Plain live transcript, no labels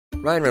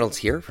Ryan Reynolds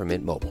here from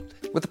Mint Mobile.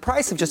 With the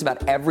price of just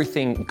about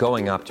everything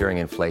going up during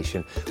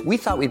inflation, we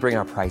thought we'd bring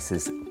our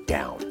prices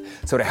down.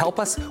 So to help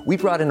us, we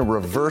brought in a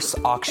reverse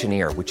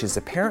auctioneer, which is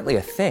apparently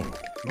a thing.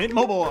 Mint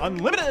Mobile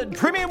Unlimited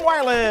Premium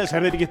Wireless.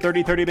 How to get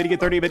 30, 30, bit to get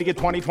 30, bit to get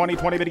 20, 20,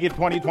 20, bit to get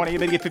 20, 20,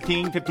 bit to get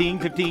 15, 15,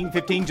 15,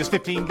 15, just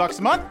 $15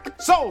 a month?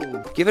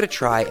 Sold! Give it a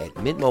try at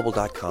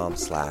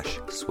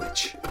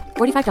mintmobile.com/switch.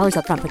 $45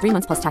 up front for 3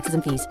 months plus taxes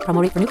and fees.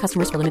 Promo rate for new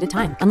customers for limited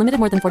time. Unlimited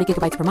more than 40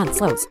 gigabytes per month.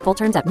 Slows full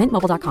terms at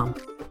mintmobile.com.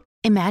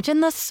 Imagine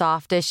the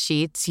softest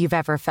sheets you've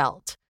ever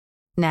felt.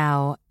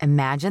 Now,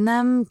 imagine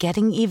them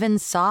getting even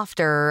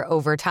softer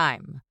over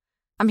time.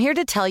 I'm here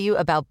to tell you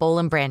about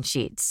Boll & Branch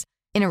sheets.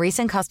 In a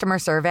recent customer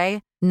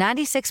survey,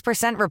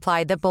 96%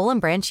 replied that Boll &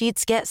 Branch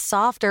sheets get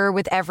softer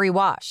with every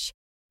wash.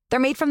 They're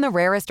made from the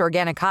rarest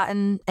organic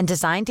cotton and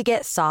designed to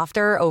get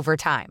softer over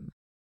time.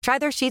 Try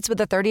their sheets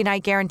with a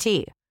 30-night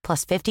guarantee,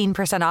 plus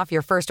 15% off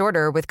your first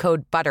order with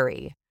code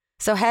BUTTERY.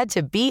 So head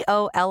to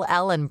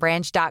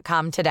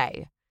BOLLandbranch.com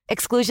today.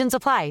 Exclusions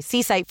apply.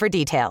 See site for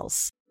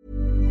details.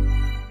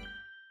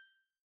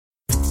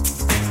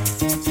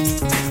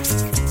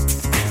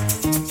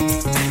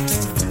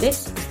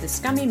 This is the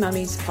Scummy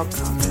Mummies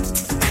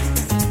podcast.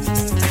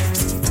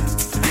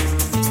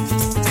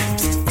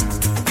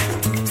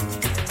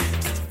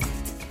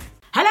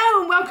 Hello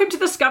and welcome to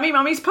the Scummy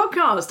Mummies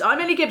podcast. I'm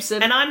Ellie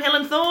Gibson. And I'm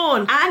Helen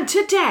Thorne. And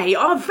today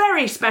our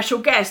very special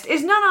guest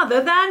is none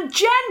other than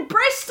Jen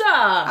Brister.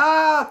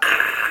 Oh,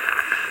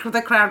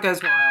 the crowd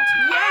goes wild.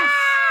 Yes.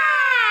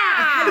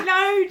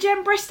 Hello,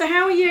 Jen Brister.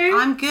 How are you?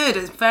 I'm good.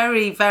 I'm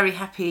very, very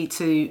happy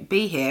to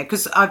be here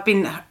because I've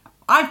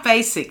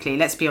basically,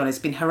 let's be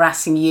honest, been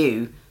harassing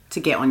you to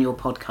get on your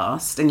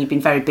podcast, and you've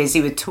been very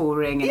busy with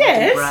touring in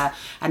Edinburgh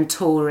and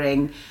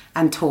touring.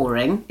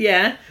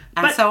 Yeah.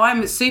 And so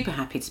I'm super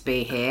happy to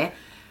be here,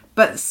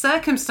 but the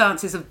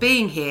circumstances of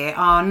being here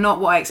are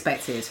not what I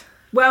expected.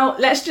 Well,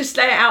 let's just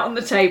lay it out on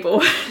the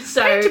table.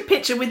 Paint a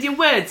picture with your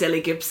words,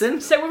 Ellie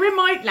Gibson. So we're in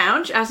my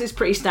lounge, as is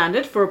pretty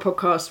standard for a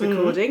podcast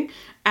recording.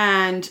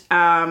 And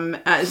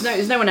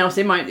there's no one else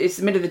in my. It's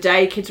the middle of the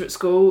day. Kids are at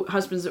school.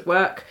 Husband's at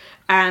work.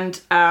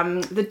 And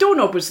the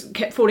doorknob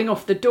kept falling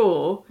off the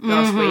door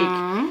last week.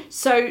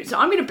 So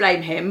I'm going to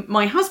blame him.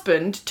 My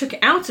husband took it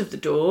out of the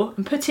door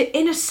and put it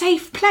in a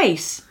safe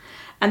place.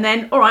 And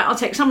then, all right, I'll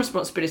take some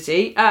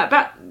responsibility.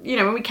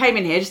 When we came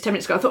in here just 10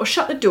 minutes ago, I thought I'll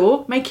shut the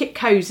door, make it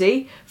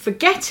cosy,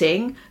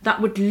 forgetting that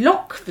would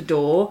lock the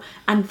door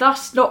and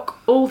thus lock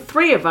all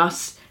three of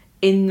us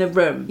in the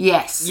room.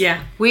 Yes.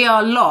 Yeah. We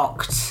are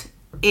locked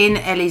in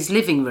Ellie's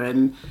living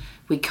room.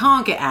 We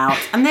can't get out.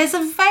 And there's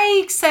a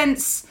vague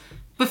sense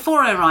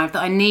before I arrived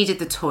that I needed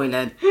the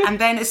toilet. And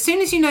then as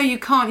soon as you know you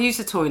can't use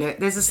the toilet,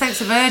 there's a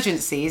sense of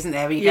urgency, isn't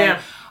there? Where you go,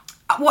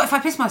 what if I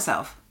piss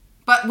myself?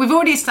 But we've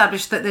already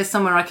established that there's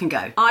somewhere I can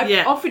go.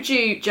 I've offered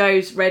you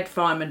Joe's red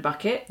fireman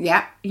bucket.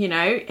 Yeah. You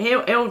know,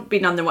 he'll be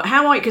none the worse.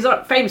 Because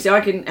famously,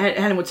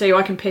 Helen will tell you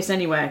I can piss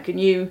anywhere. Could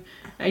you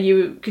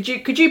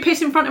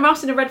piss in front of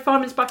us in a red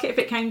fireman's bucket if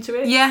it came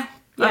to it? Yeah.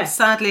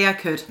 Sadly, I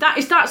could. That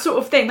is that sort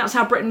of thing. That's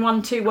how Britain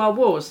won 2 world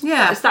wars.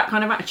 Yeah. It's that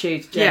kind of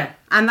attitude, Jen. Yeah.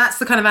 And that's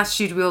the kind of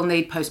attitude we all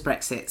need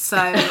post-Brexit.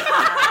 So...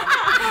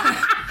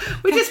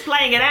 We're just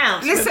playing it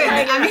out. Listen,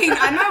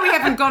 I know we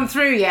haven't gone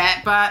through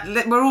yet, but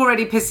we're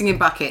already pissing in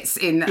buckets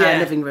in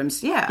living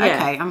rooms. Yeah,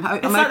 okay.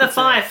 It's like the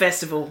Fire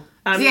Festival.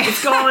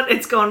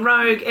 It's gone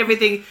rogue.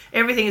 Everything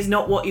is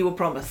not what you were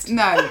promised.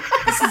 No.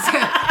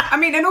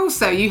 And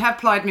also you have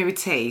plied me with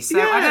tea, so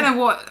I don't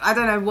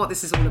know what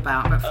this is all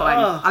about, but fine.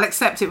 I'll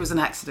accept it was an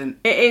accident.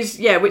 It is,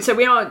 So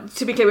we are,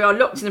 to be clear, we are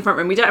locked in the front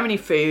room. We don't have any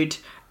food.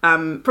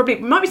 Probably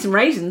might be some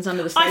raisins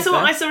under the sofa.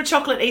 I saw a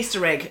chocolate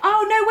Easter egg.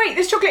 Oh no, wait!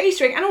 There's chocolate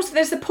Easter egg, and also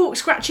there's the pork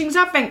scratchings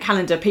advent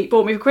calendar Pete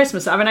bought me for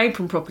Christmas that I haven't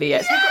opened properly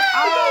yet. So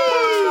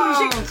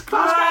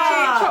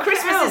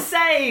Christmas is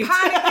saved.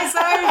 Panic is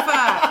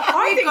over.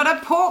 We've got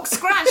a pork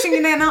scratching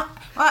in there.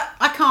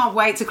 I can't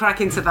wait to crack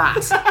into that.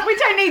 We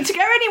don't need to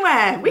go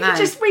anywhere. We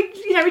just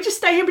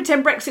stay here and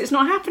pretend Brexit's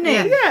not happening.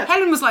 Yeah.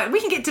 Helen was like, we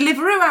can get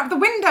Deliveroo out the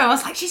window. I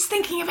was like, she's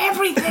thinking of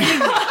everything. We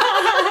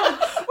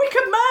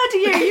could murder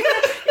you.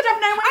 You'd have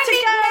nowhere to go.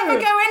 I never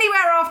go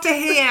anywhere after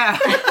here.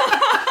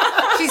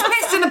 She's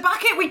pissed in a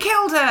bucket. We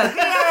killed her.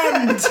 The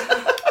end.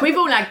 We've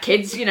all had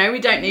kids, we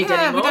don't need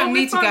any more. We don't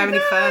need to go any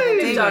further,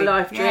 do we? Our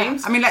life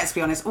dreams. Let's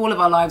be honest, all of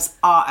our lives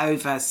are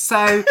over.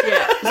 So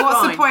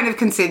what's the point of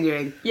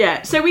continuing?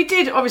 Yeah, so we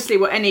did obviously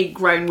what any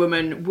grown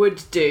woman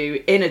would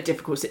do in a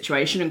difficult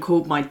situation and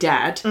called my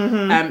dad.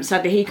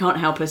 Sadly, he can't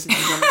help us if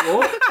he's on the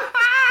walk.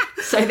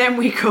 So then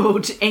we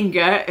called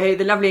Inga,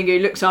 the lovely Inga who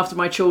looks after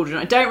my children.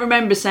 I don't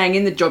remember saying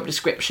in the job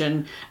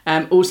description,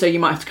 also you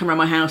might have to come around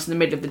my house in the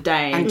middle of the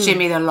day. And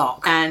Jimmy the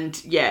lock. And,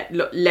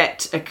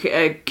 let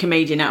a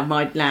comedian out of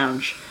my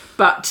lounge.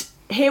 But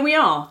here we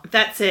are.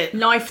 That's it.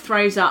 Life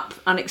throws up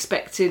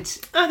unexpected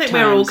I think turns.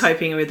 we're all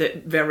coping with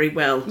it very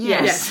well.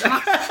 Yes.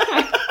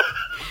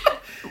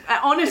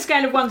 On a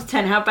scale of 1 to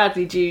 10, how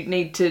badly do you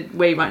need to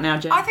wee right now,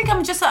 Jen? I think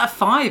I'm just at a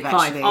 5,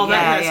 actually. Oh,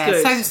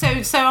 that's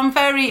good. So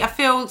I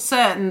feel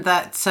certain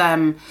that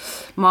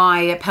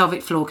my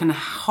pelvic floor can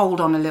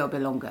hold on a little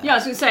bit longer. Yeah, I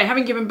was going to say,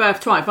 having given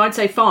birth twice, I'd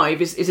say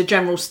 5 is a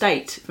general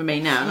state for me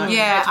now.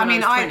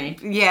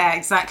 Yeah,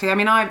 exactly. I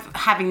mean,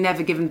 having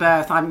never given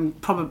birth, I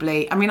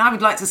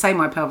would like to say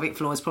my pelvic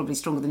floor is probably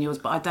stronger than yours,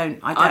 but I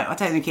don't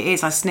think it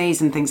is. I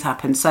sneeze and things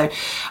happen. So,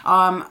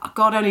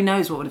 God only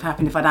knows what would have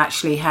happened if I'd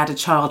actually had a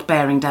child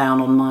bearing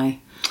down on my...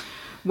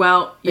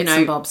 Well, bits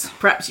and bobs.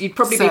 Perhaps you'd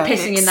probably be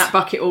pissing in that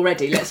bucket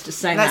already. Let's just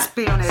say let's that.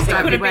 Let's be honest.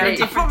 It would have been a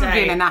different day.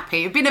 Probably in a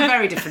nappy. It'd been a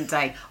very different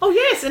day. Oh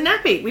yes, a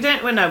nappy. We don't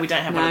have one of those.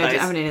 No, I don't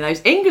have any of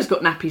those. Inga's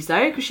got nappies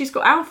though, because she's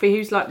got Alfie,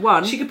 who's like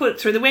 1. She could put it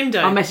through the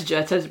window. I'll message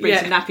her, tell her to bring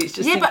some nappies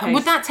just in but case.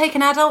 Would that take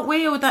an adult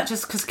wee, or would that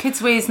just... Because kids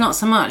wee is not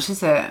so much,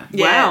 is it?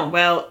 Yeah,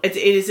 well, it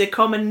is a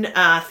common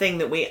thing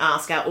that we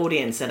ask our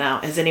audience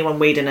about. Has anyone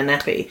weed in a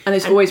nappy? And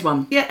there's always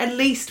one. Yeah, at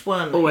least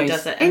one always. who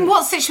does it. In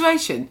what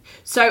situation?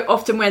 So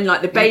often when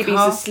like the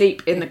baby's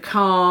asleep in the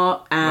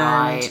car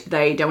and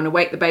they don't want to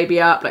wake the baby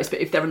up, like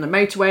if they're on the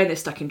motorway and they're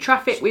stuck in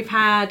traffic, we've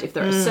had, if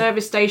they're at a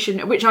service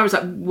station, which I was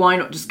like, why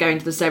not just go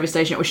into the service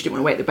station? Or she didn't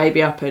want to wake the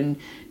baby up and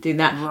do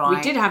that. Right.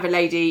 We did have a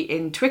lady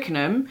in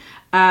Twickenham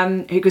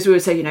because we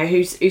would say,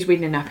 who's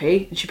weeding a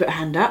nappy? And she put her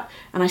hand up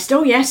and I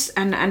still, yes,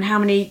 and how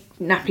many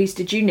nappies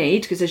did you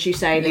need? Because as you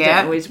say,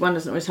 one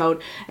doesn't always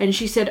hold. And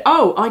she said,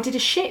 oh, I did a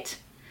shit.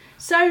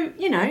 So,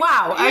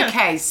 Wow,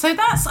 okay. So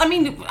that's, that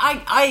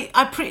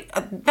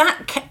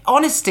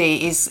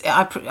honesty is,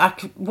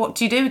 what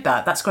do you do with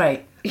that? That's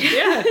great.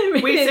 Yeah.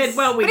 We said,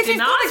 well, we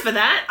didn't ask for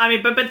that. I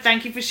mean, but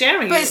thank you for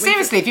sharing it. But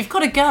seriously, if you've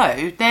got to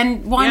go,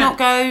 then why not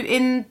go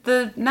in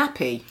the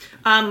nappy?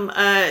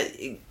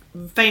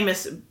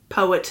 Famous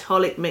poet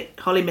Holly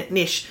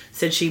McNish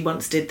said she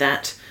once did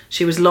that.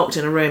 She was locked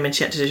in a room and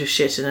she had to do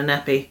shit in a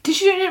nappy. Did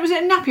she do it? Was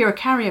it a nappy or a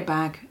carrier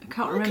bag? I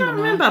can't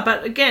remember,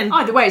 but again...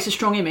 Either way, it's a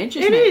strong image,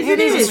 isn't it? It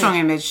is a strong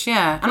image,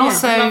 yeah. And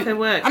also, I love their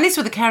work. At least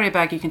with a carrier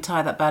bag, you can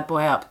tie that bad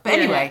boy up. But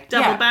anyway...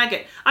 Double bag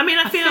it. I mean,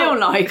 I feel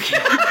like...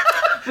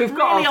 We've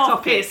got really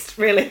off pissed,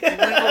 really.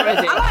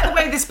 Already. I like the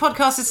way this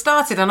podcast has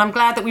started, and I'm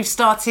glad that we've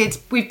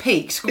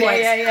peaked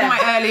quite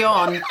early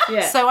on.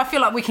 Yeah. So I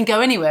feel like we can go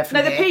anywhere from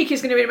here. The peak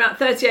is going to be about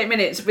 38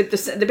 minutes. With the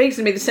peak's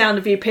going to be the sound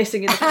of you pissing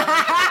in the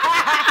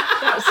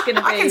That's going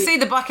to be... I can see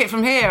the bucket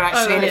from here,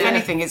 actually, and if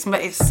anything, it's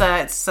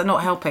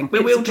not helping. We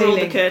will draw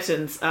the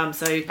curtains,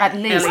 so... At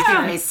least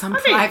give me some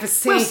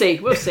privacy.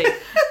 We'll see.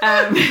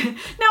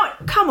 Now,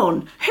 come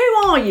on. Who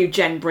are you,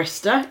 Jen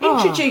Brister?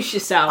 Introduce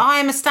yourself. I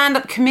am a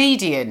stand-up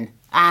comedian.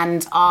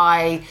 And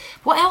I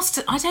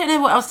don't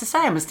know what else to say.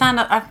 I'm a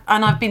stand-up,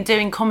 and I've been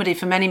doing comedy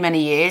for many,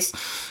 many years.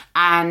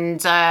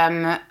 And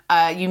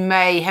you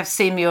may have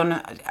seen me on...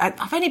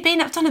 I've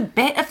done a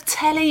bit of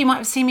telly. You might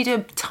have seen me do a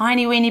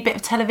tiny, weeny bit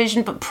of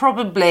television, but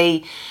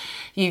probably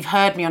you've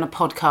heard me on a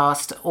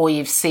podcast or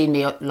you've seen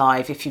me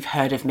live if you've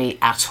heard of me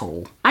at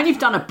all. And you've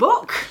done a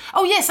book.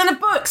 Oh, yes, and a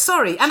book,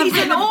 sorry. And She's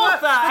an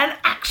author, an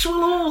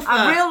actual author.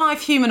 A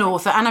real-life human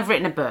author, and I've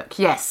written a book,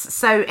 yes.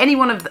 So any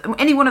one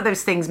of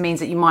those things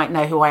means that you might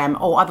know who I am,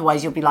 or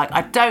otherwise you'll be like,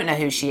 I don't know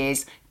who she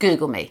is.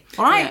 Google me,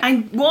 all right? Yeah.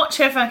 And watch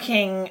her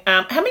fucking...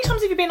 how many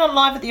times have you been on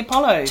live at the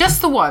Apollo?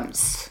 Just the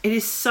once. It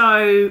is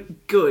so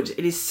good.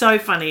 It is so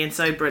funny and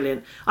so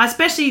brilliant. I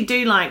especially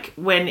do like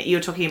when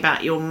you're talking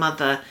about your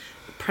mother...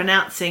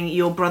 pronouncing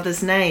your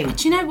brother's name.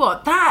 Do you know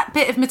what? That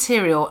bit of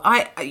material,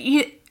 I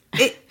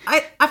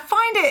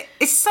find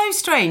it's so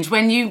strange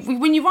when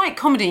you write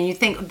comedy and you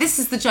think, this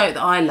is the joke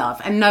that I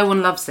love and no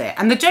one loves it.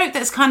 And the joke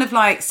that's kind of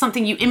like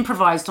something you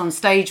improvised on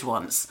stage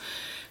once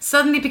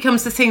suddenly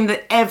becomes the thing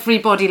that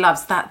everybody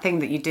loves, that thing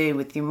that you do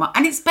with your mum.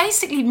 And it's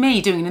basically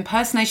me doing an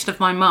impersonation of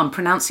my mum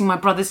pronouncing my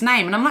brother's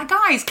name. And I'm like,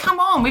 guys, come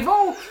on, we're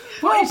all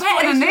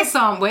better than this,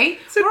 aren't we?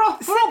 So, we're all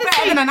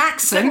better than an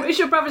accent. So what is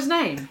your brother's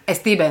name?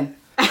 Esteban.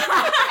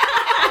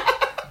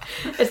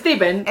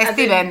 Esteban.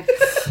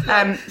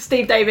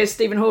 Steve Davis,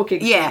 Stephen Hawking.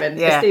 Yeah.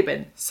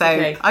 Esteban.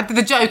 So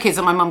the joke is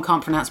that my mum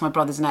can't pronounce my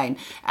brother's name.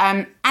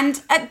 And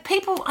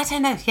people, I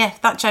don't know. Yeah,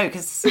 that joke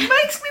is. It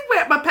makes me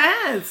wet my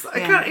pants. I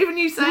can't even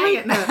you saying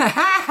it now.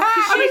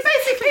 I mean,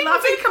 basically, I'm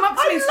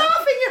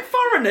laughing at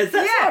foreigners.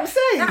 That's what I'm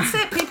saying. That's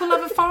it. People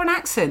love a foreign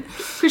accent.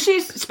 Because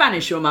she's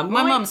Spanish, your mum.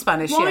 My mum's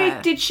Spanish.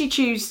 Why did she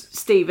choose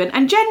Stephen?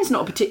 And Jen's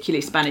not a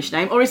particularly Spanish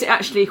name, or is it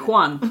actually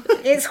Juan?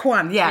 It's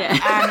Juan. Yeah.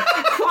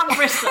 Juan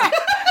Brister.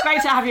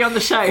 Great to have you on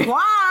the show.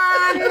 Juan.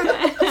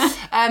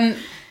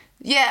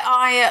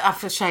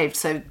 I've shaved,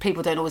 so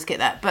people don't always get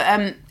that. But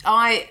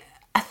I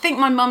think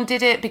my mum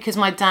did it because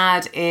my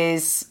dad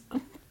is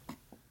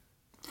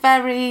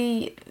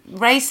very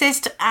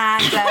racist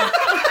and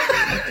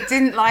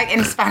didn't like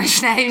any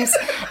Spanish names,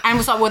 and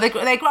was like, well, they're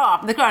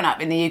growing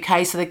up in the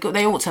UK, so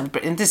they ought to have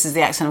and this is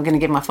the accent I'm going to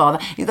give my father.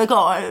 They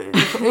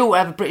all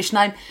have a British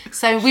name,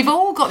 so we've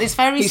all got this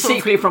very. He's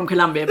secretly from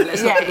Colombia, but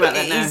let's not talk about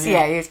that now. He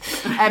is.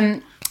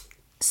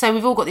 So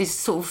we've all got these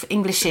sort of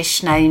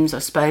Englishish names, I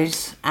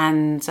suppose,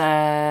 and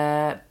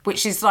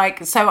which is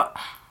like, so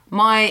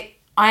I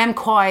am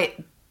quite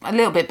a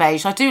little bit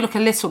beige. I do look a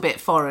little bit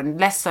foreign,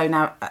 less so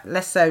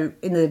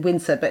in the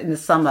winter, but in the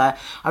summer.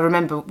 I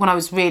remember when I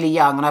was really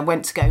young and I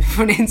went to go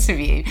for an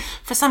interview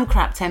for some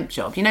crap temp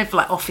job, you know, for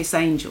like Office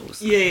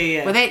Angels.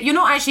 Yeah. Where you're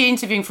not actually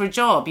interviewing for a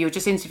job, you're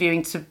just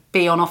interviewing to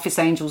be on Office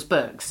Angels'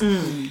 books. So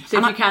if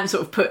you can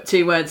sort of put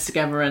two words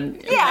together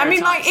and... Yeah, I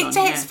mean, like, it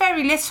takes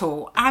very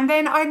little. And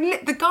then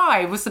the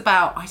guy was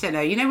about, I don't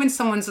know, you know when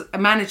someone's a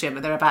manager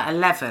but they're about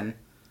 11?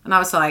 And I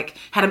was like,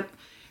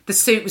 the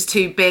suit was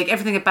too big.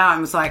 Everything about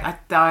him was like,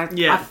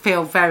 I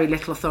feel very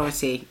little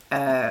authority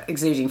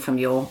emanating from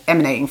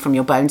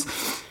your bones.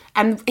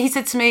 And he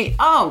said to me,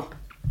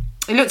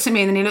 he looked at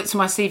me and then he looked at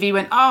my CV and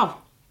went,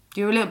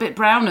 you're a little bit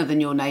browner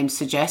than your name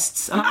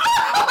suggests. And I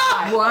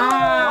was like,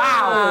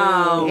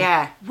 wow.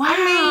 Yeah.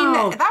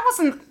 Wow.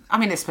 I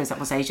mean, I suppose that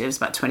was ages. It was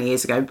about 20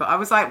 years ago. But I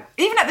was like,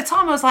 even at the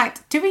time, I was like,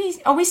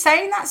 are we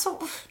saying that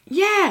sort of?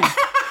 Yeah.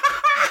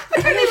 I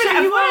don't even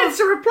have words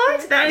to reply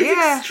to that.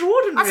 It's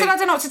extraordinary. I said, I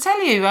don't know what to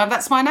tell you.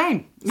 That's my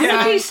name.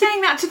 Yeah. He's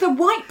saying that to the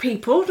white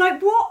people.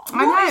 Like, what?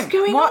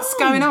 What's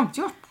going on?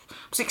 I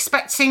was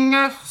expecting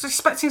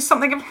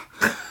something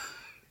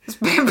it's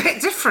a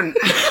bit different.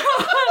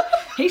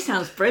 He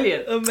sounds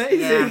brilliant. Amazing.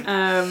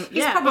 Yeah.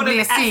 He's probably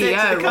a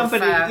CEO of the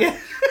company.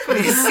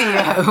 Probably a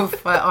CEO of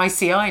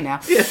ICI now.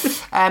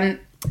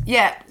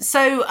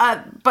 So,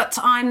 but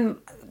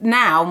I'm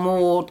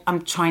now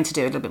I'm trying to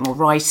do a little bit more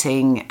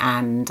writing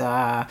and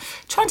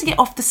trying to get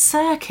off the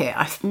circuit,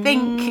 I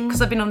think,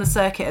 because I've been on the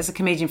circuit as a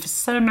comedian for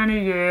so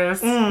many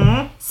years.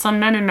 So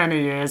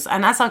many years.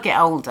 And as I get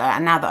older,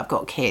 and now that I've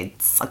got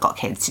kids,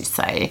 you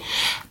say,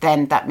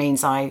 then that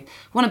means I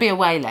want to be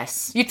away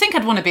less. You'd think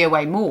I'd want to be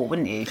away more,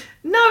 wouldn't you?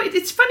 No,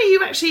 it's funny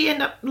you actually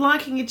end up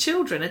liking your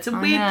children. It's a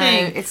weird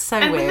thing. It's so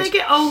weird. And when they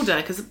get older,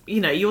 because,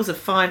 you know, yours are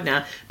 5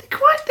 now, they're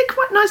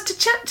quite nice to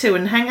chat to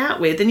and hang out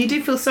with, and you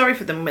do feel sorry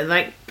for them. They're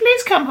like,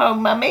 please come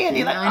home, mummy, and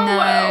you're like,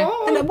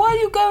 well. And like, why are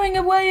you going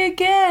away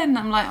again?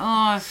 I'm like,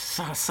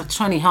 it's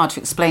trying hard to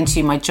explain to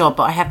you my job,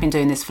 but I have been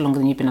doing this for longer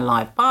than you've been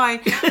alive. Bye.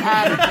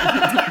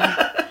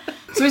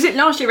 So is it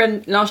last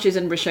year's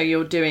Edinburgh show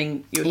you're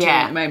doing at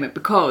the moment?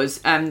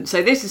 Because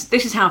so this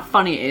is how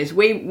funny it is.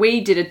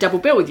 We did a double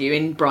bill with you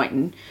in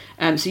Brighton.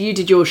 So you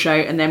did your show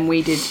and then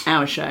we did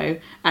our show.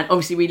 And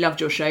obviously we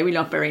loved your show. We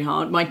laughed very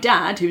hard. My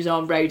dad, who's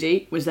our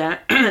roadie, was there.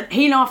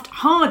 He laughed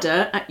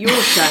harder at your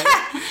show.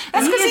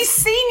 That's because he's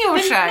seen your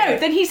show. No,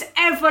 than he's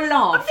ever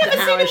laughed I've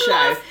never at seen our him show.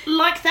 laugh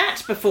like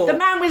that before. The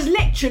man was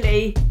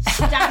literally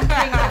stamping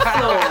the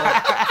floor.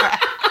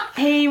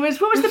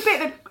 What was the bit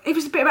that... It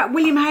was a bit about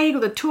William Hague or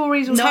the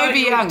Tories or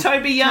Toby Young.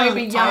 Toby Young.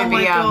 Oh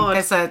my God.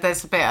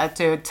 There's a bit I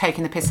do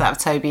taking the piss out of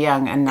Toby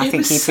Young, and I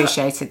think he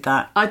appreciated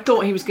that. I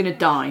thought he was going to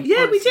die.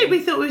 Yeah, honestly. We did. We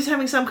thought we was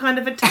having some kind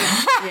of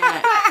attack.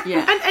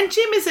 Yeah. And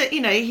Jim is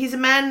he's a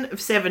man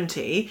of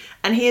 70,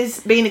 and he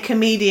has been a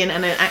comedian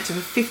and an actor for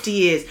 50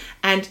 years,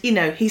 and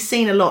he's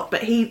seen a lot,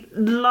 but he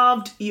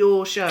loved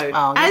your show,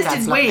 as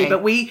did we.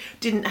 But we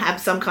didn't have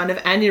some kind of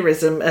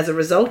aneurysm as a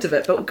result of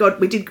it. But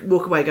God, we did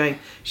walk away going,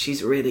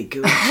 she's really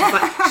good.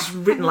 She's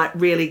written like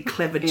really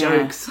clever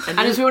jokes. And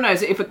as we all know,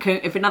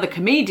 if another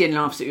comedian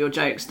laughs at your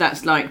jokes,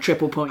 that's like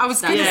triple points. I was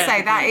going to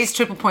say that is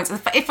triple points.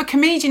 If a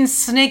comedian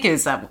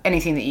sniggers at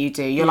anything that you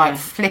do, you're like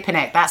flipping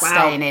it. That's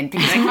staying in,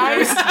 because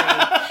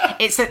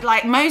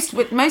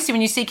mostly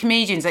when you see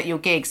comedians at your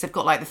gigs, they've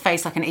got like the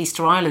face like an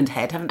Easter Island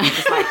head, haven't they?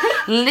 Just like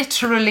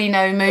literally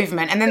no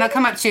movement, and then they'll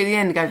come up to you at the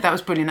end and go, "That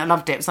was brilliant. I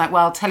loved it." It's like,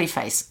 well,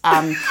 teleface.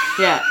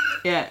 Yeah.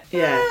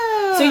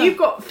 So you've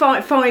got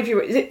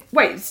 5-year-olds.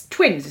 It's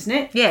twins, isn't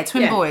it? Yeah,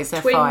 twin boys.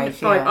 They're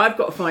 5. Yeah. I've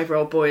got a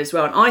 5-year-old boy as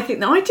well, and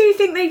I do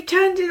think they've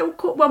turned a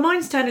little. Well,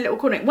 mine's turned a little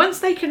corner. Once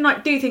they can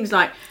like do things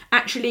like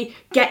actually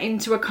get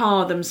into a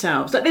car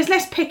themselves, like there's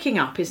less picking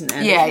up, isn't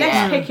there? There's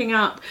less picking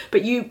up,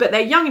 but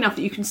they're young enough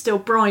that you can still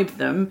bribe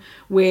them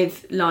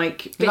with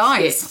like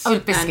biscuits.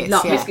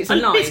 Biscuits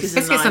and lies.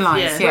 Biscuits and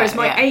lies. Yeah. Whereas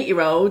my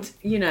 8-year-old,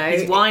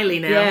 he's wily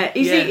now. Yeah,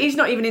 he's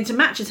not even into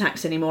match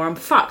attacks anymore. I'm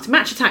fucked.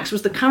 Match attacks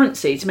was the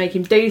currency to make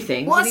him do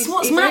things.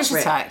 What's match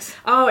attacks?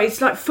 Oh,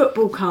 it's like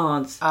football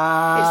cards. It's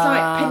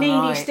like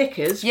Panini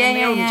stickers from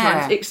the olden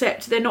times,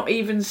 except they're not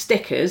even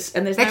stickers,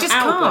 and they're just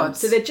albums. Cards.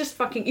 So they're just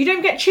fucking. You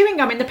don't get chewing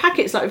gum in the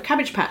packets like with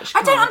Cabbage Patch.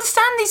 I don't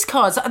understand these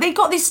cards. They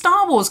got these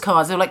Star Wars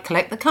cards. They're like,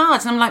 collect the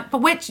cards, and I'm like,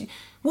 but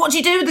what do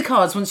you do with the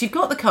cards once you've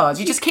got the cards?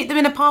 You just keep them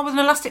in a pile with an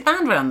elastic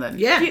band around them?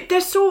 Yeah.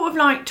 They're sort of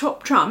like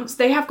Top Trumps.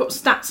 They have got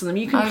stats on them.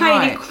 You can play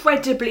an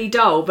incredibly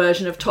dull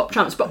version of Top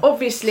Trumps, but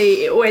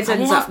obviously it always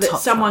ends up that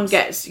someone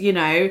gets,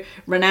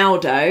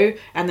 Ronaldo,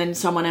 and then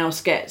someone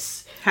else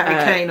gets...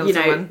 Harry Kane or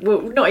someone.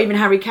 Well, not even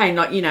Harry Kane,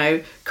 like,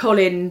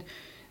 Colin...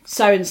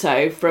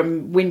 so-and-so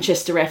from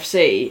Winchester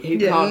FC who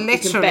can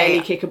barely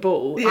kick a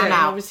ball, and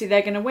obviously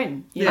they're going to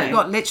win. I've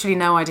got literally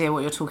no idea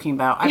what you're talking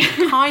about. I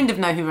kind of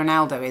know who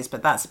Ronaldo is,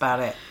 but that's about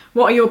it.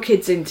 What are your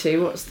kids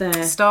into? What's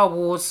their... Star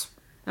Wars.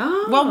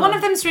 Oh. Well, one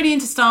of them's really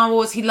into Star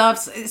Wars. He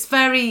loves... It's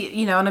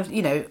very,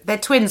 they're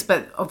twins,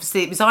 but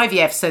obviously it was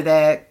IVF, so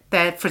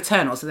they're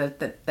fraternal, so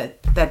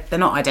they're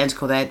not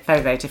identical. They're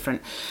very, very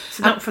different.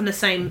 So not from the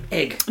same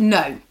egg?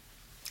 No.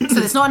 So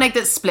it's not an egg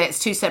that's split, it's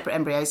two separate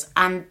embryos.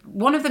 And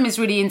one of them is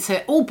really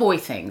into all boy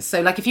things.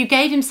 So like if you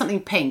gave him something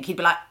pink, he'd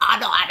be like, I'm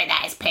not having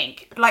that, it's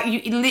pink. Like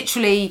you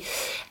literally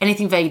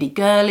anything vaguely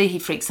girly, he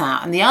freaks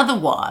out. And the other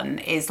one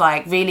is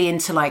like really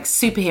into like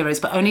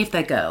superheroes, but only if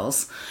they're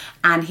girls.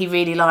 And he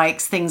really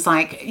likes things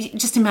like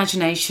just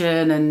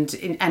imagination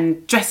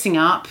and dressing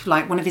up.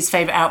 Like one of his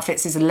favourite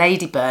outfits is a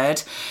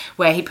ladybird,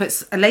 where he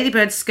puts a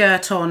ladybird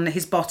skirt on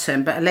his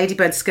bottom, but a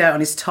ladybird skirt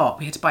on his top.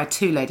 We had to buy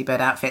 2 ladybird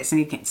outfits, and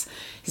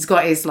he's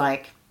got his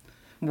like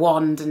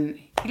wand, and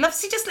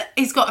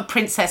he's got a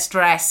princess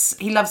dress.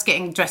 He loves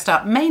getting dressed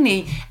up.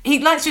 Mainly, he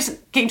likes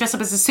just getting dressed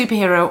up as a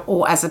superhero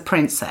or as a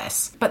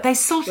princess. But they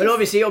sort of... Well,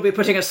 obviously you'll be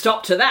putting a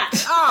stop to that.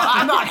 Oh,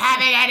 I'm not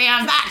having any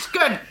of that.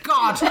 Good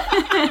God.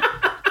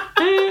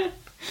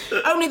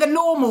 Only the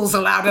normals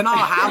allowed in our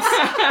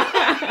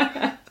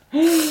house.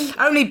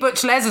 Only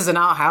butch lezzers in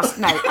our house.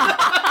 No.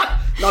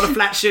 Lot of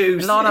flat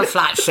shoes. Lot of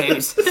flat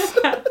shoes.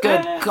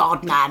 Good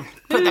God, man.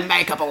 Put the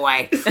makeup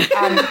away.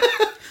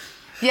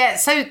 Yeah,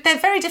 so they're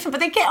very different, but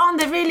they get on.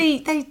 They're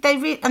really,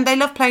 and they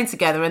love playing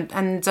together,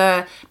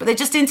 but they're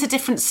just into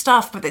different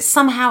stuff. But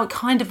somehow it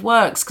kind of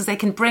works because they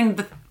can bring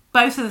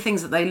both of the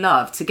things that they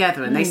love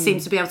together, and they seem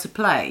to be able to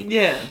play.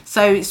 Yeah.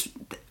 So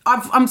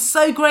I'm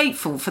so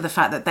grateful for the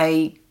fact that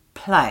they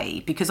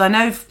play, because I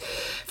know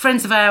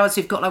friends of ours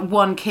who've got like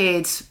one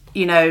kid,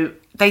 you know,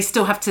 they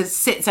still have to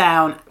sit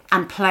down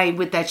and play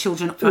with their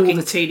children.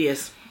 Fucking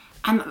tedious.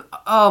 And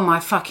oh my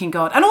fucking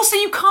God. And also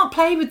you can't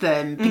play with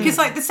them because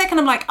like the second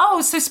I'm like,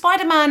 oh, so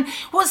Spider-Man,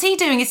 what's he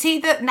doing? Is he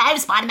no,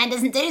 Spider-Man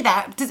doesn't do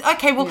that.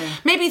 Okay, well,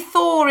 maybe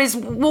Thor is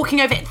walking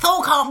over it.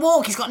 Thor can't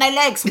walk, he's got no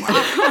legs. You're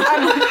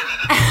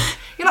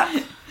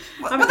like,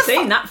 I haven't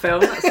seen that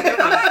film. That's a good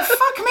one.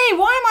 Fuck me,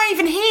 why am I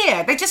even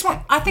here? They just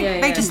want, I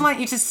think they just like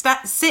you to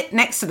sit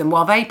next to them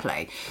while they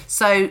play.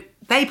 So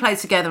they play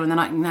together, and then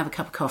I can have a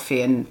cup of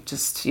coffee and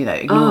just, you know,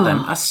 ignore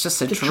them. That's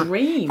just a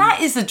dream. That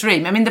is a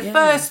dream. I mean, the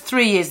first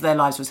 3 years of their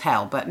lives was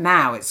hell, but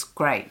now it's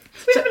great.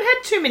 We haven't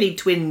had too many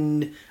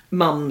twin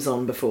mums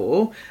on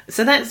before,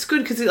 so that's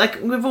good because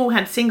like we've all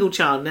had single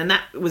child, and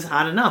that was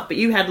hard enough. But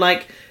you had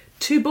like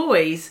 2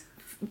 boys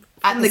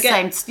at the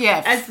same,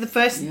 as the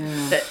first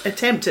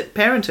attempt at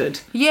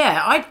parenthood.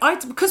 Yeah, I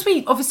because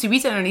we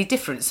don't know any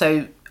different,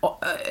 so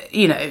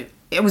you know,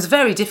 it was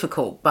very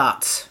difficult,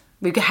 but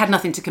we had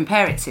nothing to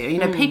compare it to. You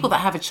know, people that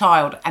have a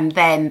child and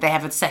then they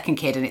have a second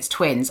kid and it's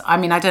twins. I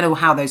mean, I don't know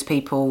how those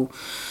people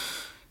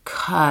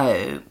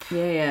cope.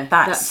 Yeah.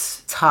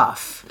 That's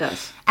tough.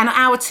 And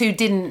our 2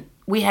 didn't.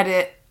 We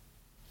had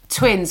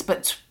twins,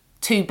 but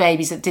 2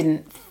 babies that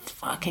didn't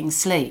fucking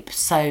sleep.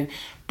 So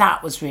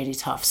that was really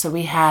tough. So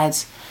we had,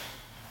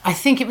 I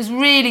think it was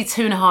really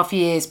 2.5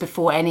 years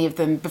before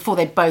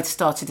they both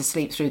started to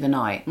sleep through the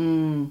night.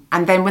 And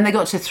then when they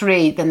got to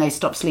 3, then they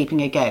stopped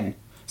sleeping again.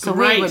 So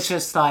we were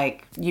just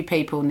like, you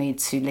people need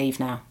to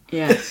leave now.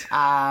 Yes.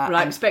 Well,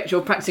 I expect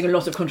you're practicing a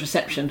lot of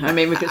contraception. I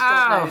mean, we could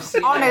stop those.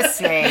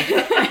 Honestly.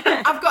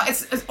 I've got,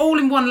 it's all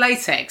in one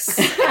latex.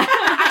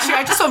 Actually,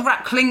 I just sort of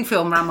wrapped cling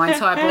film around my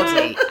entire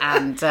body.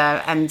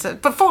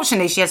 But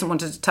fortunately, she hasn't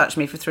wanted to touch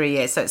me for 3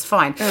 years, so it's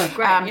fine. Oh,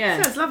 great,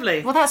 Sounds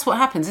lovely. Well, that's what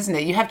happens, isn't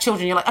it? You have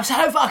children, you're like, I'm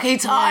so fucking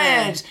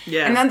tired.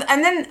 Yeah.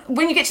 And then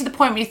when you get to the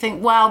point where you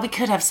think, well, we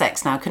could have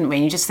sex now, couldn't we?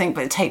 And you just think,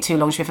 but it'd take too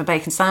long to have a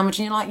bacon sandwich,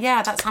 and you're like,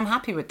 yeah, I'm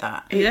happy with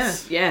that. Yeah.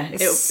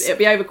 It'll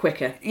be over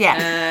quicker.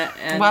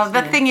 Yeah. Well,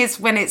 the thing is,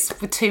 when it's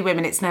with 2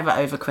 women, it's never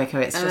over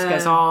quicker. It just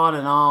goes on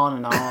and on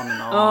and on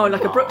and on. Oh,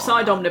 like a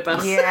Brookside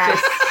omnibus. Yeah.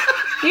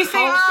 You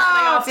think,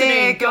 oh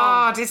dear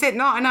God, gone. is it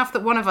not enough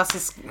that one of us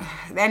is...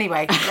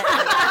 Anyway.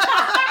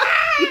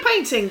 You're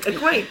painting a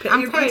great picture.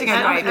 I'm painting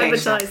a great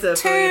advertiser.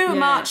 Too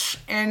much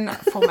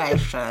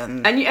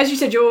information. And as you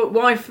said, your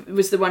wife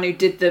was the one who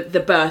did the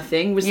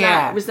birthing. Was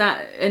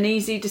that an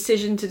easy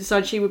decision to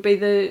decide she would be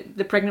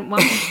the pregnant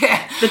one?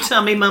 Yeah. The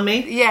tummy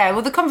mummy? Yeah,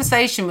 well, the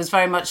conversation was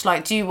very much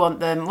like, do you want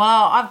them?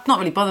 Well, I'm not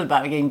really bothered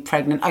about getting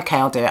pregnant. Okay,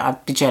 I'll do it.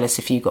 I'd be jealous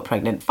if you got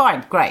pregnant.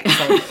 Fine, great.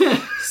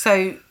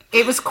 So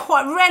it was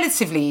quite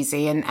relatively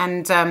easy, and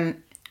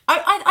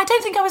I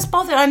don't think I was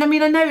bothered. I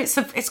mean, I know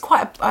it's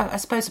quite, I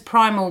suppose, a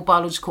primal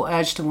biological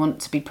urge to want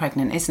to be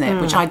pregnant, isn't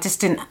it? Which I just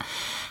didn't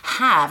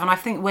have, and I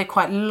think we're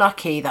quite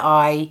lucky that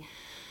I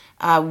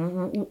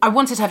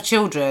wanted to have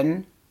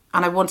children,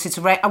 and I want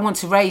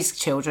to raise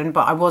children,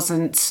 but I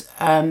wasn't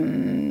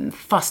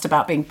fussed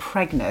about being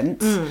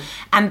pregnant.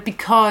 And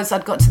because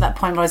I'd got to that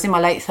point where I was in my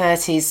late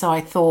 30s, so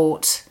I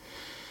thought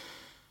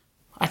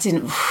I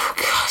didn't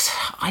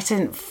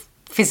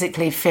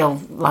physically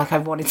feel like I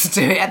wanted to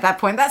do it at that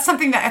point. That's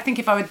something that I think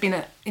if I had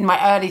been in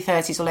my early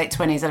 30s or late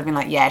 20s, I'd have been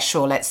like, yeah,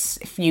 sure,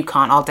 if you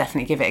can't, I'll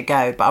definitely give it a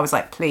go. But I was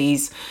like,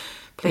 please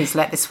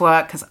let this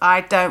work, because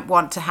I don't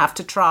want to have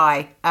to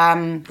try.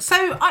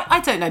 So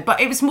I don't know, but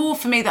it was more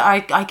for me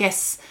that I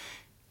guess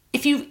I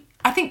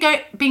think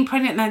being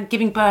pregnant and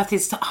giving birth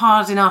is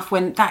hard enough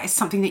when that is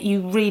something that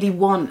you really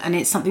want and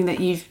it's something that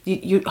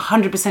you're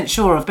 100%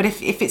 sure of. But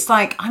if it's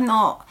like, I'm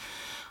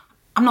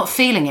not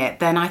feeling it,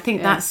 then I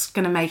think that's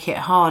going to make it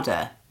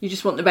harder. You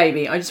just want the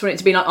baby. I just want it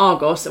to be like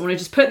Argos. I want to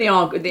just put the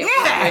Argos in.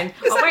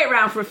 I'll wait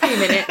around for a few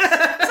minutes. Is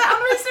that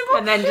unreasonable?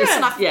 And then just,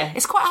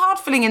 It's quite hard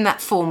filling in that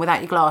form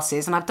without your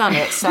glasses, and I've done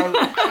it, so...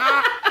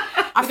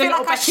 I feel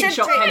like I should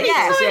do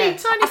it.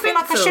 Tiny I feel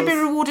like I should be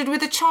rewarded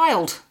with a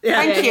child.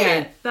 Thank you.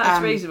 Yeah.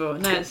 That's reasonable.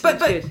 No, it's but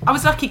good. I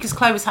was lucky because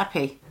Chloe was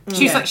happy.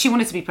 She was like, she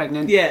wanted to be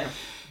pregnant. Yeah.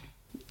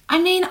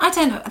 I mean, I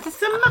don't know.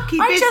 It's a mucky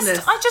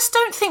business. I just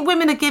don't think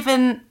women are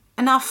given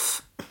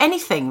enough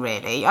anything,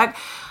 really.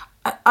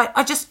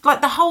 I just,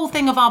 like, the whole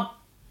thing of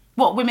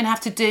what women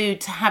have to do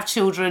to have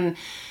children...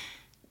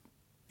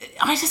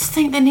 I just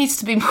think there needs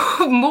to be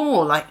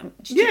more, like,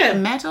 did you get a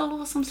medal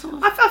or some sort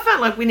of... I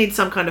felt like we need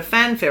some kind of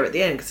fanfare at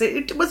the end, because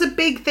it was a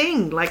big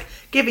thing, like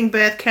giving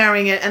birth,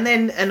 carrying it,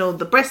 and all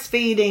the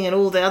breastfeeding and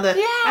all the other...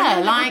 Yeah,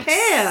 and like...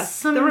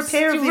 the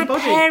repair of your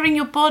body. Repairing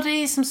your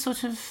body, some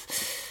sort of,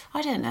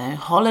 I don't know,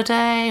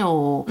 holiday,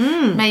 or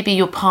maybe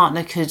your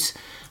partner could...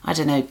 I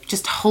don't know,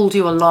 just hold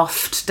you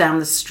aloft down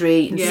the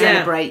street and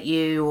celebrate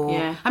you.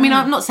 Or I mean,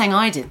 I'm not saying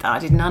I did that. I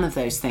did none of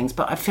those things,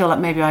 but I feel like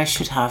maybe I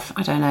should have.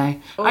 I don't know.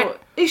 Or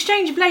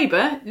exchange of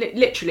labour,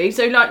 literally.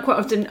 So, like, quite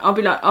often I'll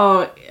be like,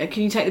 oh,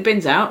 can you take the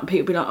bins out? And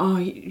people will be like, oh,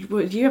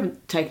 you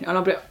haven't taken... And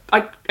I'll be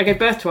like, I gave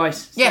birth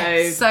twice.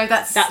 Yeah, so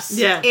that's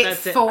it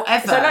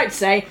forever. So I like to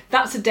say,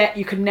 that's a debt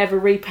you can never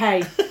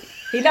repay.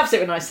 He loves it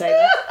when I say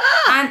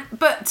that.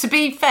 But to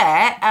be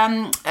fair,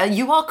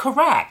 you are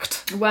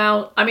correct.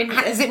 Well, I mean...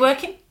 Is it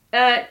working?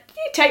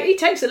 He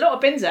takes a lot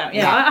of bins out.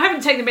 Yeah. I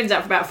haven't taken the bins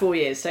out for about 4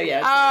 years, so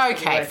yeah. Oh,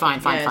 okay,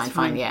 fine.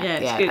 Yeah.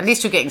 At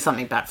least you're getting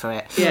something back for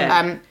it.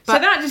 Yeah. So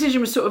that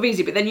decision was sort of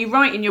easy, but then you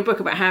write in your book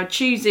about how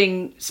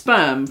choosing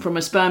sperm from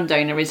a sperm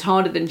donor is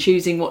harder than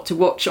choosing what to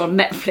watch on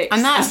Netflix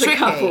and that's as a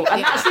couple.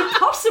 And that's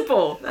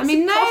impossible. I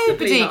mean,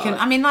 nobody can.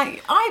 I mean,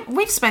 like,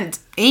 we've spent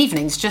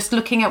evenings just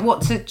looking at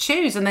what to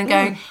choose and then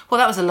going, well,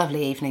 that was a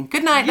lovely evening.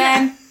 Good night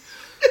then.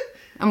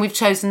 And we've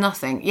chosen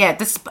nothing. Yeah,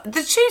 the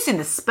choosing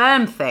the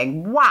sperm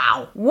thing.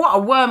 Wow, what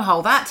a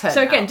wormhole that turned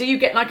So again, out. do you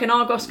get like an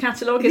Argos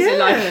catalogue? Is it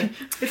like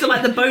it's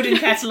like the Bowden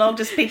catalogue,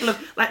 just people of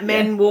like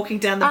men walking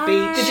down the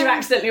beach? Did you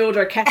accidentally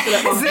order a kettle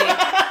at one point?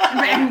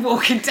 Men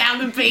walking down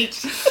the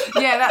beach.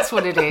 Yeah, that's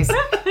what it is.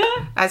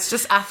 It's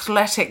just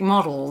athletic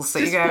models that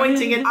Just you go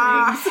pointing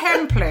at things.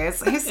 Him,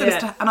 please. He seems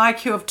to have an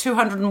IQ of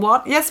 200 and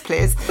what? Yes,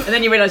 please. And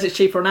then you realise it's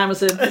cheaper on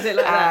Amazon. Is it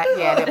like that?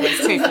 Yeah,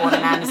 it's 2 for 1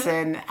 on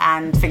Amazon,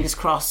 and fingers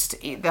crossed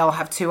they'll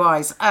have 2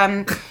 eyes. So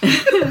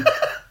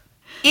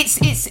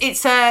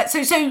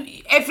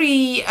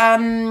every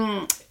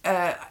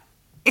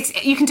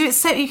you can do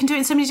it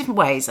in so many different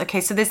ways.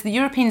 Okay, so there's the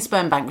European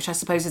Sperm Bank, which I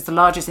suppose is the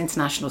largest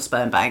international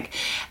sperm bank,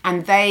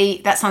 and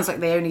that sounds like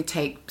they only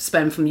take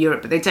sperm from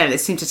Europe, but they don't. They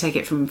seem to take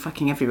it from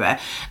fucking everywhere,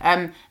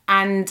 and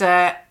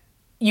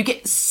you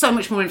get so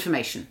much more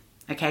information.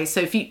 Okay,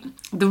 so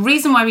the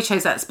reason why we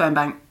chose that sperm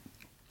bank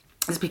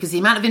is because the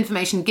amount of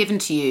information given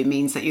to you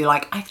means that you're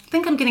like, I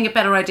think I'm getting a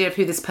better idea of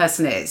who this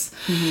person is.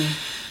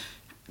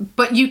 Mm-hmm.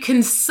 But you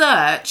can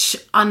search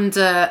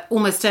under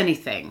almost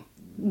anything.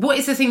 What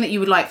is the thing that you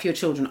would like for your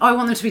children? Oh, I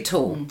want them to be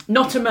tall.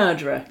 Not a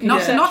murderer.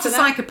 Not a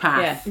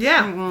psychopath.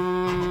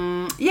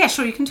 Yeah,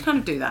 sure, you can kind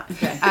of do that.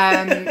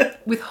 Okay.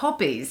 With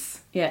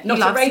hobbies. Yeah, not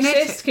a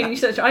racist. Can you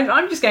search?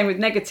 I'm just going with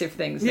negative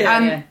things.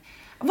 Yeah.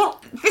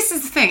 Well, this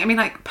is the thing. I mean,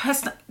 like,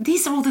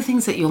 these are all the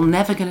things that you're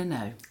never going to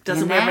know.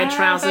 Doesn't wear red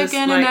trousers.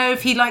 You're never going to know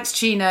if he likes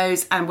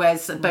chinos and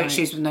wears boat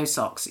shoes with no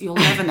socks. You'll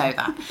never know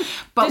that.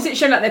 But does it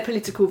show like their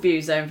political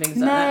views though and things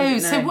like that? No.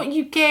 So what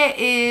you get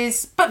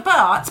is, but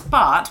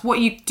what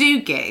you do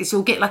get is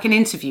you'll get like an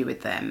interview with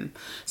them,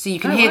 so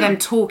you can hear them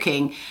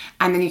talking,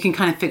 and then you can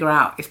kind of figure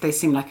out if they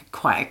seem like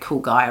quite a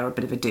cool guy or a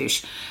bit of a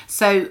douche.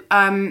 So.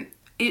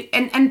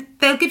 And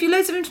they'll give you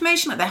loads of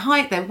information, like their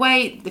height, their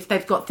weight, if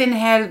they've got thin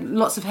hair,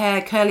 lots of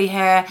hair, curly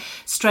hair,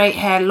 straight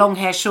hair, long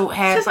hair, short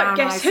hair. It's like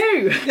Guess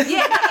Who.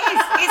 Yeah,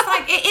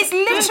 it's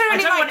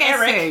literally like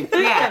Guess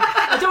Who. Yeah.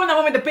 I don't want that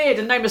one with the beard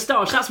and no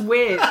moustache. That's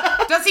weird.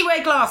 Does he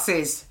wear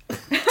glasses? Tick,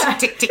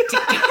 tick, tick, tick, tick,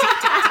 tick, tick,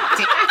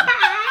 tick.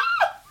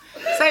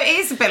 So it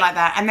is a bit like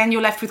that, and then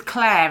you're left with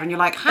Claire, and you're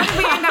like, how did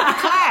we end up with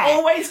Claire?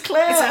 Always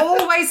Claire. It's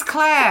always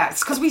Claire.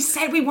 It's because we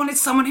said we wanted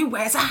someone who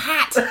wears a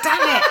hat.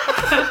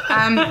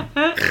 Damn it.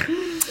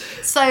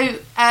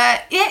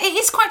 It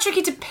is quite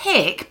tricky to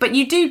pick, but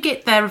you do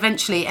get there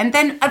eventually, and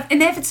then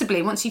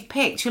inevitably, once you've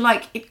picked, you're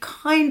like, it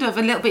kind of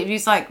a little bit of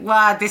you's like,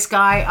 wow, this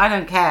guy, I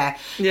don't care,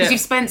 because you've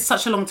spent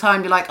such a long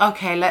time. You're like,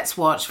 okay, let's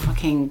watch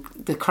fucking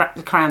the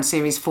Crown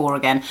Series 4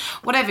 again,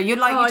 whatever. You're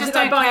like, you just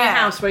don't buying care. a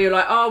house where you're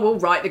like, oh, well,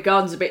 right, the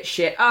garden's a bit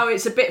shit. Oh,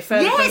 it's a bit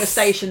further from the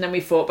station than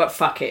we thought, but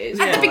fuck it.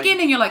 At the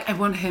beginning, you're like, I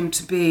want him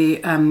to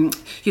be,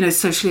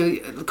 socially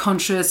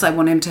conscious. I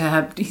want him to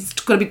have. He's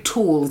got to be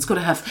tall. He's got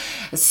to have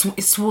a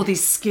swarthy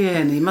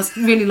skin. He must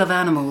really love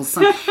animals.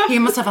 He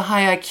must have a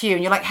high IQ.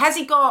 And you're like, has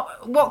he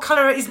got, what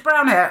colour is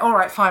brown hair? All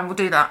right, fine, we'll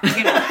do that.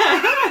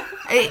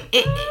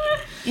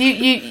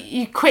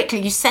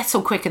 You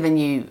settle quicker than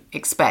you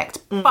expect.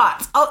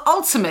 But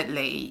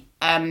ultimately,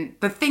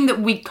 the thing that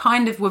we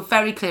kind of were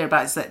very clear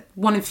about is that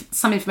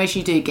some information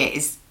you do get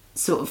is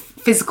sort of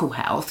physical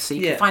health, so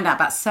you can find out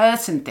about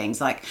certain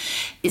things, like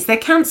is there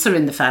cancer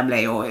in the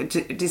family, or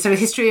is there a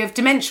history of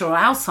dementia or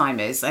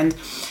Alzheimer's, and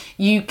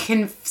you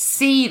can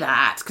see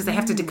that because they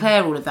have to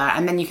declare all of that,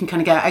 and then you can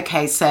kind of go,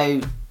 okay,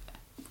 so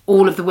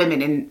all of the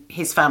women in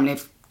his family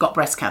have got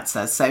breast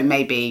cancer, so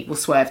maybe we'll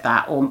swerve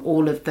that, or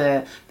all of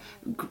the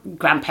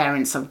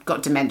grandparents have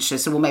got dementia,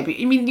 so we'll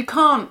maybe, I mean, you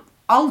can't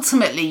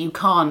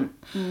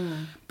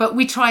but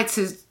we tried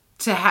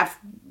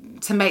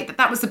to make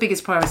that was the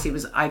biggest priority,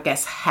 was, I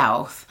guess,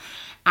 health.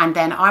 And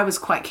then I was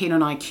quite keen on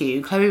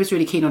IQ. Chloe was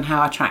really keen on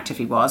how attractive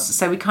he was.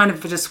 So we kind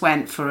of just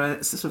went for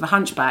a sort of a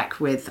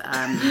hunchback with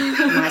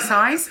my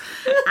size.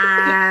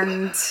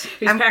 And his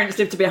parents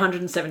lived to be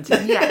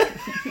 170. Yeah,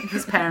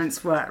 his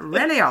parents were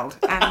really old,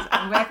 and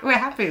we're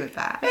happy with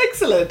that.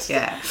 Excellent.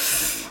 Yeah.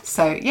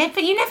 So, yeah,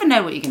 but you never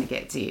know what you're going to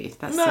get, do you?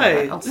 That's no,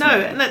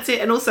 and that's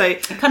it. And also,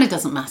 it kind of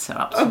doesn't matter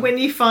up to when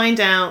you find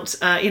out,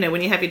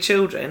 when you have your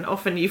children,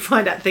 often you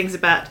find out things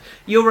about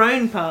your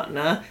own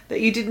partner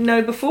that you didn't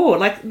know before.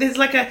 Like, there's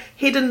like a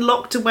hidden,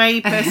 locked away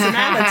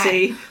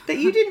personality that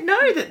you didn't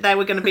know that they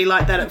were going to be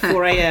like that at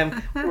 4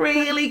 a.m.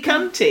 Really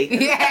cunty.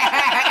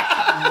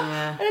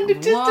 Yeah. And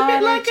just what a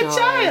bit like a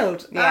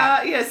child.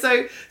 Yeah.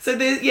 So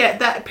there's,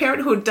 that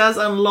parenthood does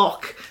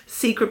unlock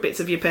secret bits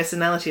of your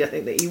personality, I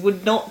think, that you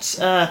would not,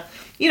 or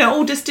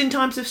just in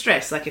times of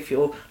stress, like if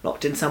you're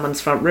locked in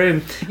someone's front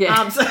room. Yeah.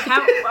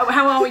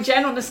 How are we,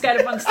 Jen, on the scale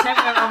of 1 to 10? Where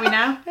are we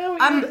now?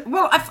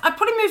 Well, I've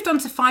probably moved on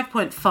to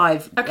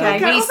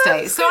 5.5 these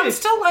days, so I'm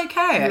still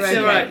okay.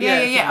 Actually. Right.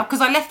 Yeah, because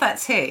I left that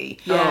tea.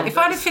 Yeah. If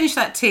I'd have finished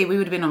that tea, we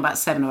would have been on about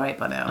 7 or 8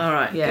 by now. All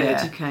right.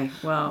 Yeah. Okay.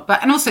 Well,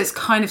 and also it's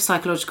kind of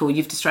psychological.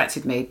 You've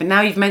distracted me, but now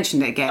you've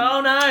mentioned it again.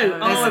 Oh no!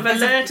 I've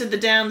alerted the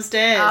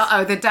downstairs.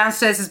 The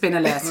downstairs has been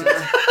alerted.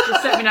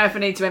 Just let me know if I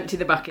need to empty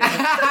the bucket.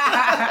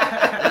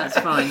 That's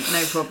fine,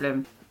 no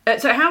problem.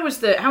 So how was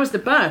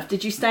the birth?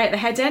 Did you stay at the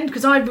head end?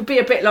 Because I would be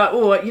a bit like, I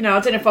don't know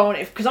if I want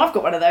it, because I've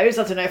got one of those.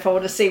 I don't know if I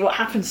want to see what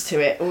happens to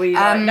it, or were you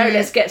like, no,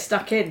 let's get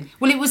stuck in.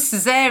 Well, it was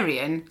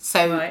caesarean,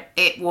 so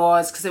it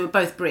was, because they were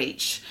both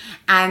breech,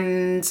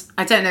 and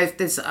I don't know if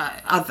there's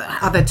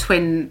other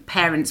twin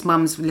parents,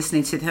 mums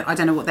listening to. I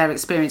don't know what their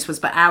experience was,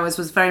 but ours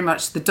was very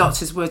much the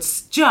doctors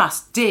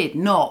just did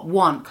not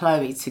want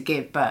Chloe to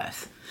give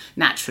birth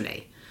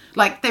naturally.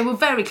 Like, they were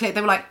very clear.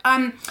 They were like,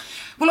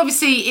 well,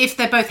 obviously, if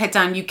they're both head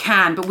down, you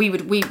can, but we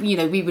would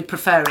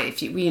prefer it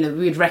if we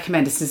would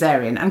recommend a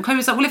caesarean. And Chloe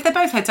was like, well, if they're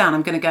both head down,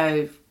 I'm going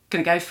to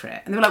go for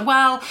it. And they were like,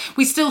 well,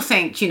 we still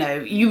think,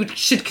 you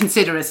should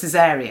consider a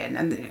caesarean.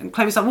 And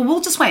Chloe was like, well,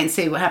 we'll just wait and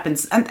see what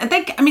happens. And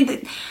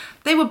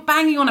they were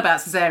banging on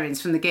about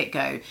caesareans from the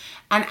get-go.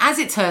 And as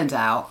it turned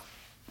out,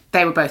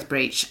 they were both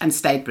breech and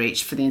stayed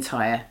breech for the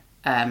entire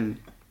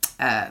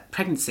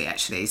pregnancy,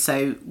 actually.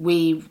 So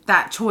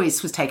that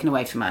choice was taken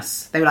away from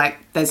us. They were like,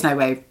 there's no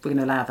way we're going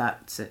to allow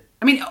that to...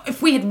 I mean,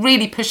 if we had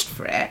really pushed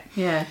for it,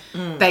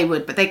 they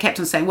would, but they kept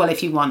on saying, well,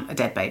 if you want a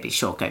dead baby,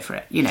 sure, go for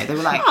it. They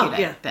were like,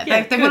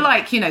 they were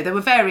like, they were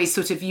very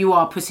sort of, you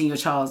are putting your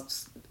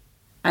child's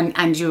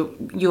and your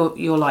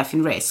life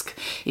in risk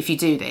if you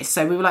do this.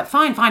 So we were like,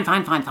 fine.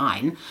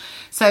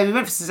 So we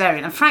went for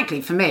caesarean, and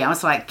frankly, for me, I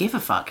was like, give a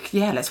fuck.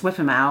 Yeah, let's whip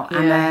him out,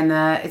 and then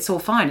it's all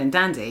fine and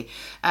dandy.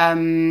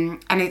 And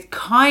it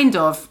kind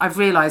of, I've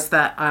realised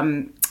that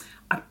I'm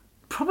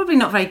probably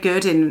not very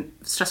good in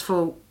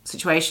stressful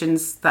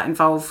situations that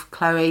involve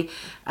Chloe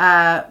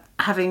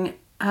having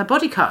her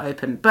body cut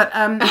open. But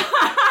good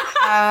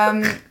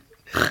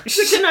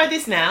to know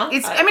this now.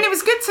 It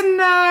was good to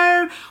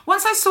know.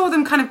 Once I saw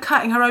them kind of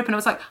cutting her open, I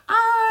was like,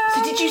 oh.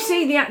 So did you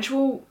see the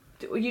actual...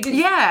 You didn't?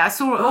 Yeah, I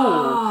saw it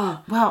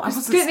all. Well,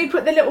 didn't they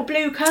put the little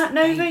blue curtain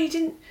over? You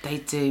didn't? They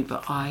do,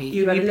 but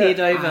You peered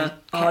over.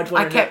 I'd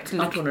want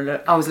to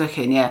look. I was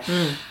looking, yeah.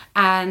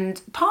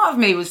 And part of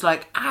me was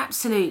like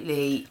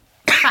absolutely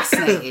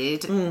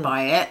fascinated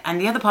by it, and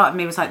the other part of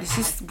me was like, this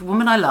is the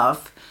woman I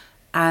love,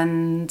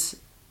 and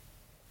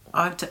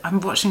I'm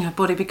watching her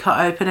body be cut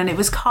open, and it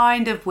was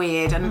kind of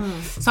weird.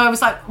 And so I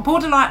was like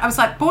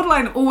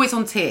borderline always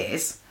on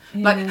tears.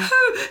 Yeah. Like,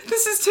 oh,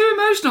 this is too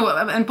emotional,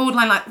 and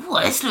borderline like,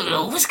 what's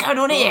going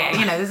on here?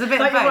 There's a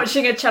bit like of you're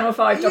watching a Channel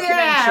 5 documentary.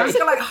 Yeah, I was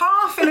like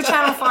half in a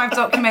Channel 5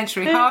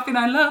 documentary, half in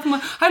I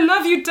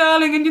love you,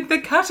 darling, and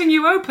they're cutting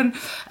you open.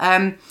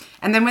 And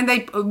then when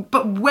they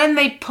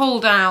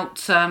pulled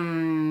out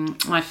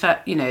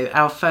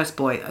our first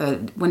boy,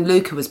 when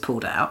Luca was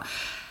pulled out,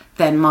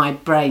 then my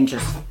brain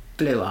just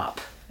blew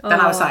up. Then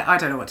I was like, I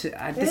don't know what to...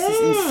 this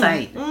is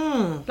insane.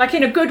 Like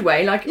in a good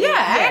way? Like no,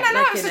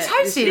 it's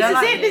totally... This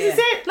is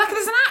it. Like,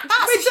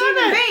 that's a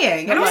human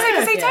being. And also,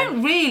 because they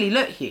don't really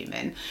look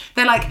human.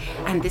 They're like,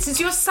 and this is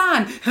your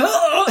son. He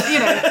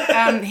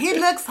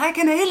looks like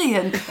an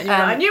alien. And you're like,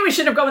 I knew we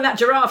shouldn't have gone with that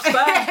giraffe sperm.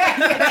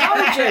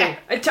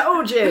 I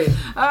told you.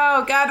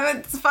 Oh, God,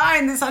 it's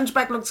fine. This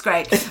hunchback looks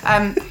great.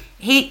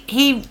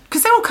 He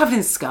because they're all covered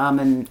in scum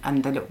and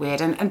they look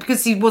weird, and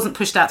because he wasn't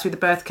pushed out through the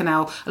birth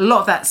canal, a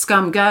lot of that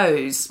scum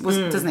goes,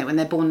 doesn't it, when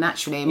they're born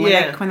naturally, and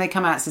when they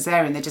come out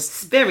caesarean, they're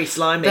just very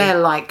slimy. They're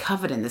like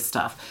covered in this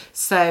stuff.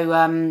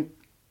 So,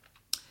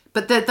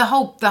 But the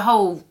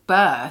whole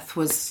birth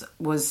was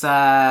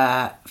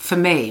for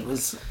me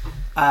was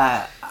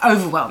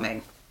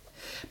overwhelming.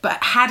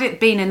 But had it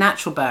been a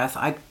natural birth,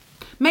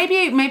 maybe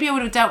I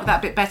would have dealt with that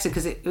a bit better,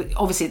 because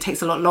obviously it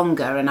takes a lot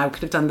longer, and I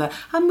could have done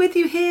I'm with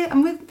you here,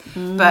 but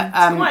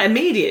it's quite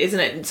immediate, isn't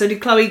it? So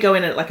did Chloe go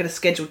in at a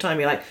scheduled time?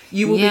 You're like,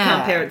 you will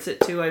become parents at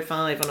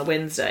 2:05 on a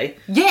Wednesday.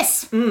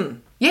 Yes.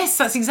 Yes,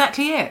 that's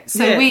exactly it.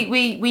 So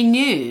we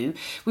knew,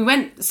 we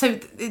went,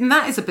 and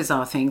that is a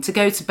bizarre thing, to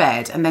go to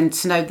bed and then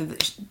to know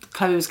that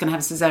Chloe was going to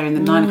have a cesarean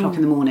at 9 o'clock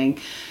in the morning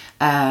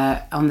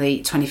on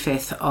the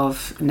 25th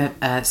of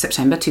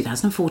September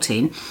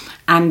 2014,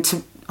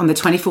 and on the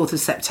 24th of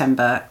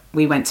September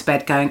we went to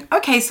bed going,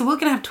 okay, so we're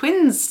going to have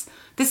twins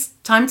this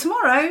time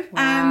tomorrow. Wow.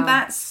 And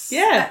that's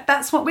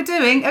what we're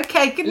doing.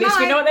 Okay, good night. At least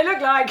we know what they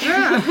look like.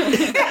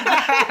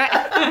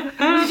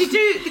 Did you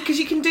do, because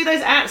you can do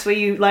those apps where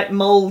you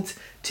mould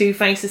two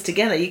faces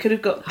together. You could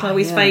have got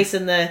Chloe's face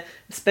and the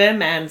sperm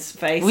man's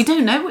face. We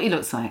don't know what he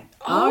looks like.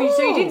 Oh,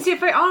 so you didn't see a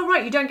photo? Oh,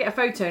 right, you don't get a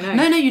photo, no?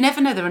 No, you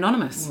never know. They're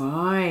anonymous.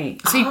 Right.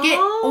 So you get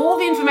all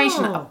the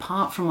information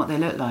apart from what they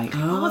look like.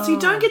 Oh, so you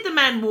don't get the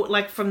man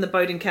from the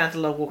Bowden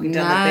catalogue walking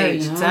down the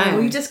beach. You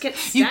don't. You just get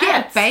stats. You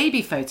get a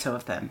baby photo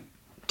of them.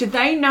 Did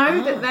they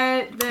know that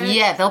they're...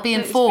 Yeah, they'll be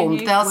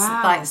informed. They'll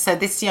so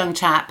this young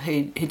chap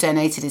who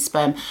donated his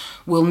sperm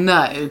will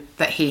know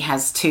that he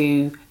has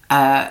two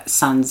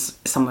sons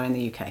somewhere in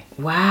the UK.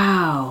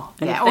 Wow.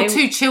 Or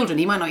two children.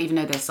 He might not even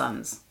know they're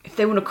sons. If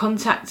they want to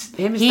contact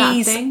him,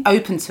 he's that a thing?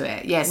 Open to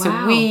it. Yeah.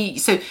 Wow.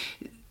 So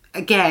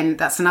again,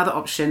 that's another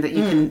option that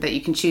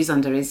you can choose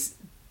under, is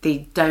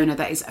the donor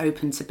that is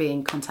open to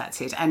being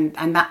contacted, and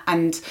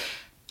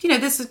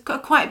there's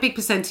quite a big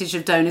percentage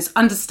of donors,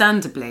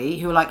 understandably,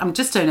 who are like, I'm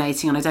just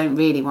donating and I don't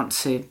really want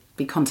to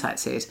be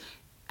contacted,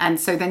 and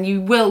so then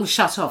you will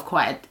shut off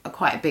quite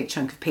a big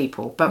chunk of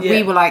people. But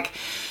we were like,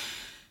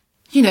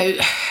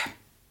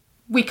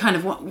 we kind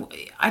of want.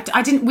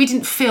 We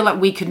didn't feel like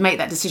we could make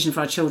that decision for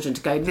our children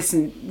to go,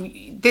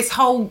 listen, this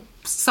whole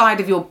side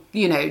of your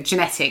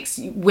genetics,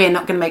 we're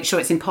not going to make sure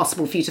it's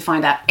impossible for you to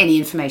find out any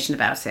information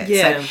about it.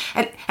 So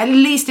at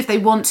least if they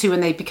want to,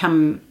 when they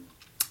become,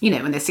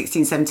 when they're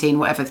 16, 17,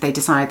 whatever, if they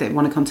decide they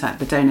want to contact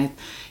the donor,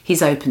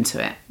 he's open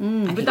to it.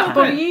 Would that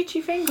bother you, do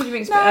you think? Or do you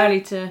think it's a bit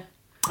early to...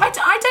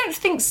 I don't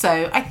think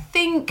so. I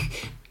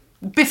think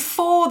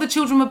before the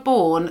children were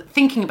born,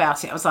 thinking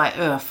about it, I was like,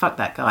 oh, fuck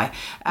that guy.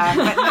 But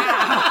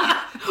now...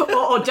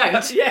 or don't,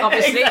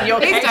 obviously, in your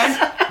case.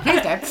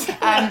 Please don't.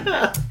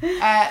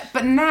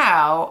 But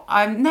now,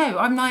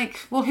 I'm like,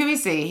 well, who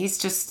is he? He's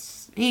just...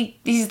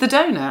 He's the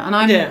donor, and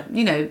I'm,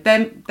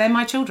 they're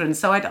my children,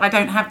 so I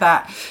don't have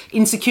that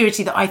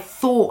insecurity that I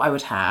thought I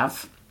would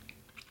have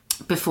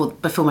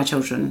before my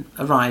children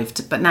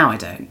arrived, but now I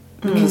don't,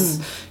 because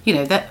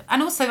that,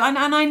 and also, and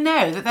I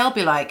know that they'll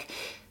be like,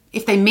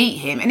 if they meet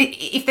him,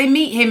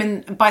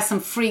 and by some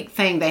freak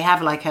thing they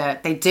have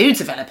they do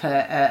develop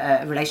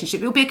a relationship,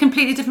 it'll be a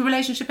completely different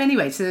relationship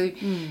anyway. So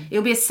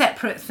it'll be a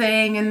separate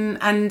thing,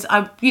 and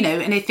I,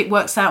 and if it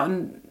works out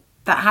and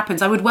that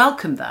happens, I would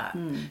welcome that,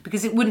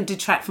 because it wouldn't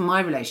detract from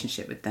my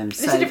relationship with them.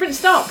 So. It's a different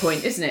start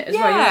point, isn't it? As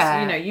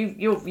well,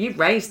 you've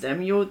raised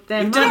them. You've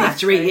done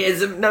 3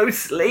 years of no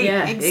sleep.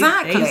 Yeah,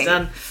 exactly.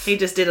 He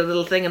just did a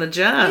little thing in a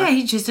jar. Yeah,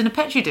 he just in a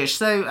petri dish.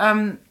 So,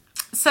 I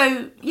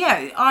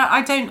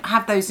don't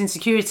have those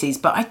insecurities,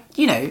 but I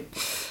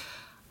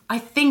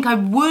think I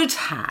would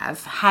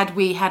have had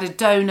we had a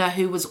donor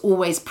who was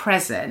always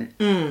present.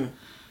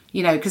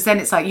 Because then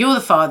it's like, you're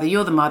the father,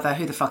 you're the mother,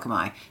 who the fuck am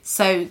I?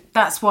 So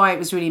that's why it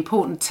was really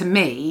important to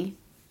me.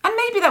 And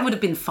maybe that would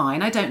have been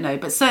fine, I don't know.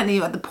 But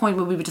certainly at the point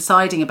where we were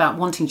deciding about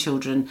wanting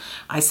children,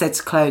 I said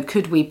to Chloe,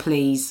 could we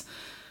please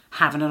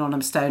have an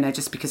anonymous donor,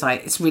 just because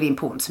it's really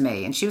important to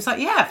me? And she was like,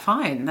 yeah,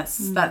 fine,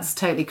 that's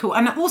totally cool.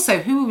 And also,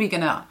 who are we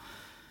going to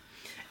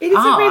it's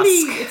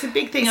a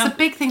big thing. It's a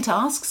big thing to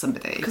ask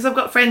somebody. Because I've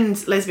got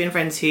lesbian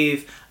friends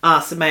who've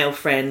asked a male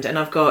friend, and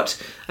I've got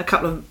a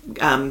couple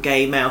of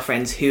gay male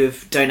friends who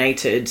have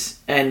donated,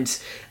 and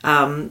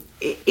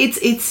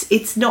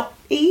it's not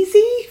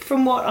easy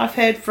from what I've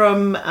heard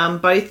from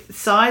both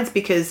sides,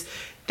 because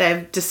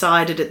they've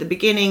decided at the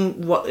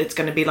beginning what it's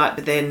going to be like,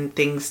 but then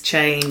things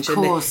change,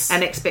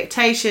 and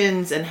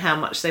expectations and how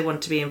much they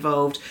want to be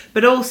involved,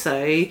 but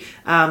also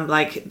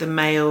the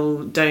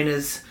male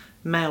donor's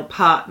male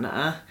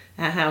partner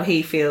and how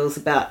he feels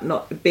about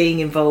not being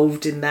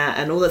involved in that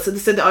and all that. So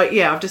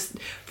I've just,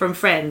 from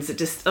friends, it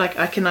just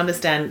I can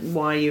understand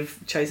why you've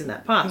chosen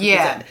that path.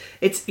 Yeah,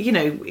 it's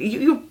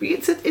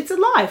it's a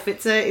life.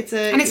 It's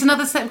and it's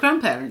another set of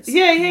grandparents.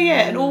 Yeah,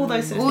 and all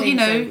those sort of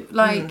things.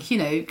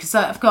 Because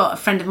I've got a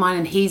friend of mine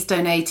and he's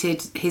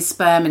donated his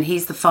sperm and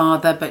he's the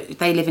father, but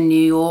they live in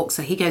New York,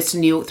 so he goes to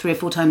New York 3 or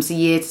 4 times a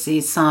year to see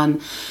his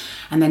son,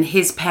 and then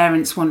his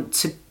parents want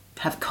to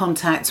have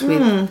contact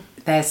with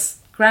their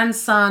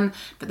grandson,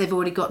 but they've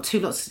already got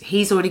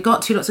he's already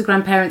got 2 lots of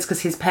grandparents, because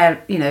his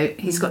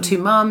he's got 2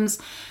 mums,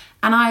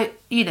 and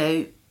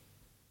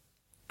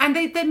and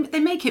they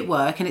make it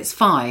work and it's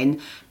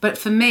fine, but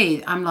for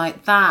me, I'm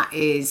like, that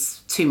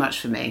is too much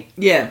for me.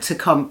 Yeah. To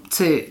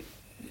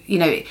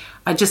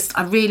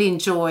I really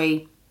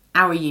enjoy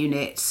our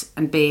unit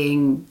and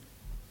being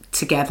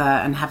together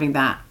and having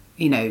that,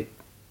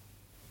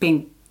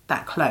 being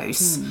that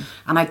close.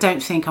 And I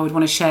don't think I would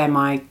want to share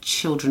my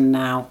children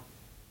now.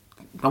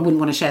 I wouldn't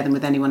want to share them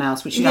with anyone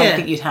else, which I don't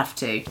think you'd have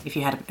to if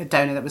you had a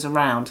donor that was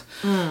around.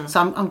 So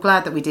I'm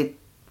glad that we did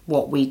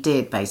what we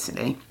did,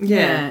 basically.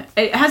 Yeah.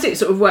 Has it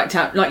sort of worked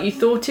out like you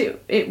thought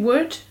it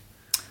would?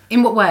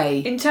 In what way?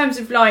 In terms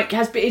of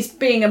is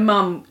being a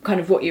mum kind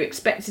of what you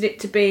expected it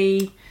to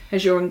be?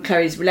 Has your and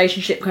Chloe's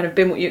relationship kind of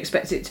been what you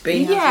expected it to be?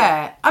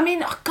 Yeah. I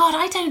mean, God,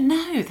 I don't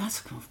know.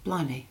 That's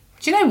blimey.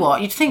 Do you know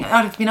what? You'd think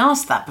I'd have been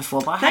asked that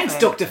before, but I haven't.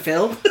 Thanks, Dr.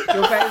 Phil.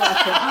 You're very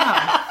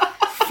welcome.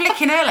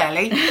 Flicking hell,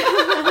 Ellie.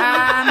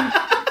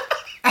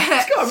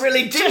 It's got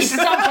really deep. Just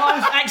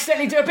sometimes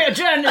accidentally do a bit of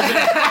journalism.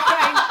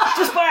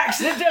 Just by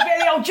accident, do a bit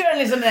of the old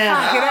journalism there.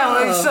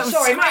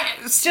 Sorry, mate.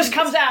 It just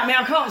comes out of me.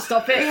 I can't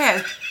stop it.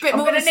 Yeah, I'm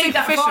going to need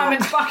that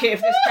fireman's bucket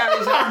if this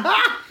carries on.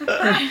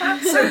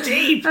 So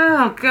deep.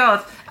 Oh,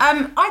 God.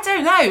 I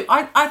don't know.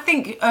 I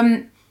think...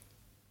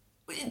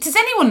 does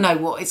anyone know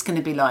what it's going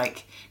to be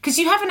like? Because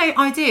you have an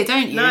idea,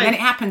 don't you? No. And then it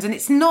happens, and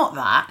it's not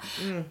that.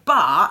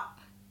 But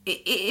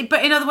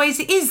in other ways,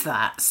 it is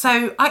that.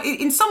 So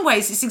in some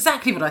ways, it's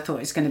exactly what I thought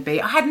it was going to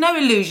be. I had no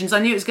illusions. I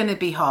knew it was going to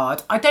be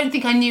hard. I don't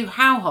think I knew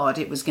how hard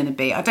it was going to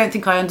be. I don't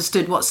think I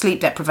understood what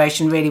sleep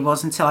deprivation really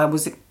was until I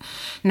was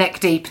neck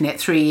deep in it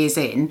 3 years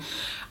in.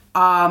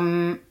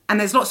 And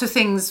there's lots of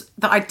things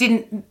that I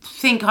didn't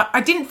think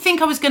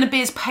I was going to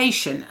be as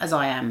patient as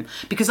I am,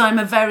 because I'm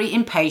a very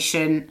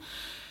impatient,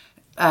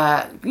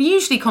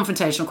 usually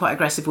confrontational, quite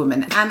aggressive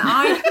woman, and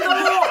I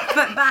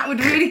thought that would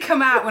really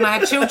come out when I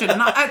had children, and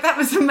that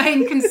was the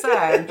main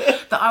concern,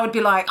 that I would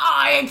be like,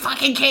 I ain't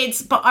fucking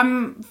kids, but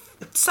I'm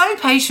so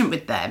patient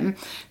with them,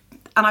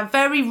 and I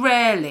very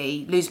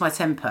rarely lose my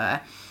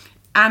temper,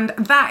 and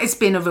that has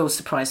been a real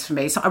surprise for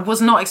me. So I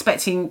was not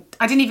expecting,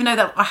 I didn't even know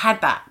that I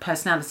had that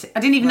personality. I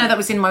didn't even know that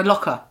was in my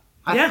locker.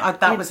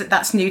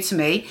 That's new to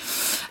me.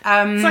 It's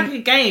like a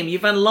game.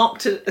 You've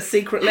unlocked a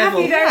secret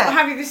level.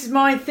 This is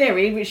my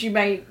theory, which you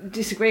may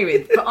disagree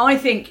with, but I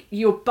think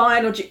you're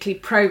biologically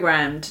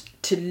programmed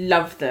to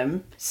love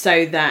them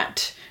so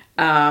that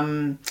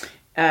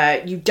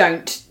you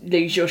don't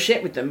lose your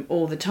shit with them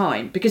all the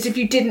time. Because if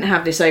you didn't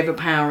have this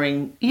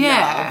overpowering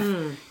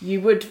love,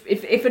 you would,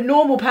 if a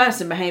normal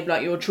person behaved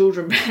like your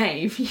children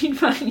behave, you'd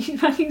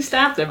fucking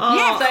stab them.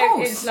 Yeah, so of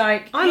course. it's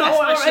like, I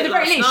lost my or shit at the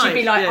very last least, you'd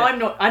be like,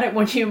 night. I don't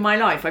want you in my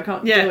life. I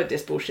can't deal with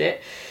this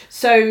bullshit.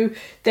 So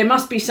there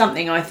must be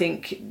something, I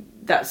think,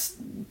 that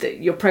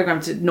you're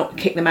programmed to not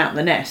kick them out of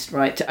the nest,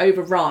 right? To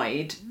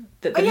override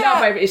that the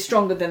love over it is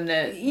stronger than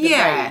the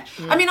rage.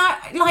 I mean,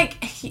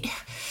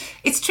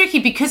 it's tricky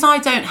because I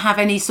don't have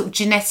any sort of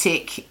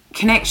genetic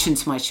connection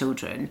to my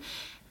children.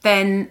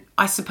 Then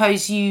I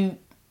suppose I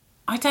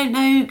don't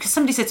know, because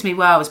somebody said to me,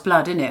 well, it's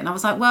blood, isn't it? And I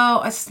was like,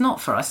 well, it's not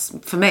for us.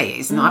 For me,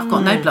 it's not. I've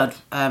got no blood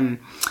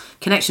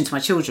connection to my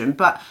children.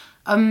 But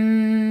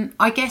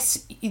I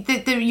guess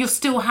you'll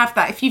still have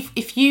that.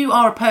 If you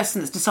are a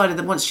person that's decided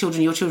that once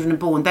your children are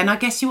born, then I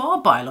guess you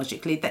are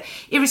biologically,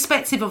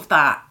 irrespective of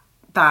that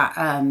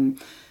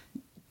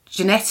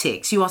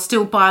genetics, you are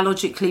still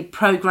biologically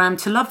programmed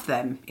to love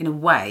them in a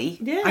way,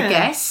 I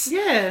guess.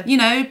 Yeah.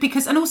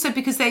 Because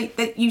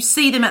they you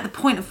see them at the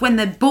point of when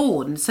they're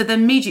born, so they're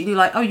immediately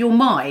like, oh, you're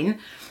mine.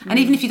 And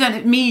even if you don't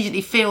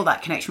immediately feel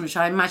that connection, which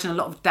I imagine a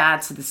lot of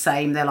dads are the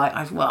same, they're like,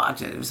 it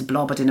was a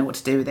blob, I didn't know what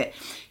to do with it.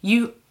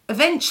 You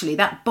eventually,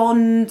 that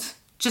bond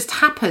just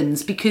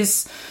happens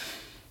because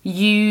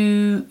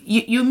your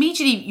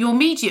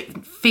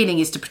immediate feeling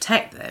is to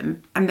protect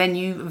them, and then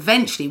you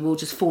eventually will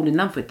just fall in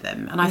love with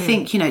them. And I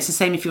think it's the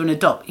same if you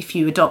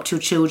adopt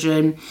your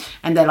children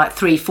and they're like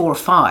 3, 4 or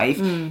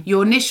 5.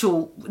 Your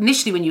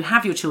initially when you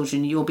have your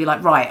children, you'll be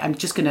like, right, I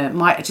just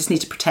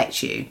need to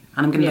protect you,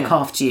 and I'm going to look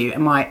after you,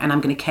 and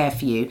I'm going to care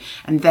for you.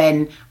 And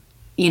then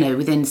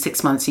within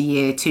 6 months, a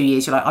year, 2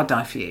 years, you're like, I'll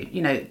die for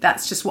you.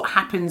 That's just what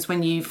happens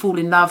when you fall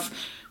in love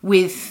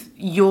with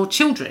your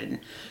children.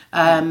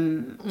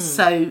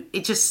 So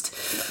it just,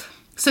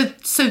 so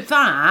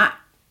that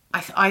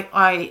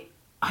I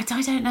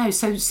don't know.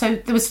 So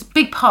there was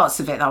big parts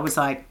of it that I was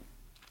like,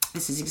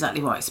 this is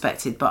exactly what I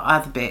expected. But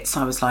other bits,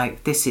 I was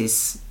like, this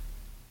is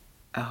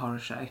a horror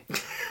show.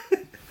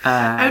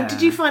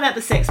 Did you find out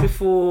the sex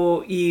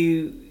before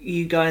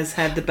you guys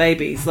had the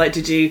babies? Like,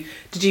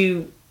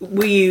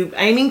 were you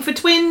aiming for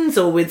twins,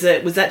 or was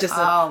that just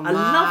a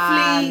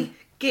lovely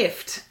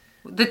gift?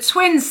 The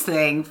twins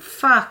thing,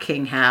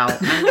 fucking hell.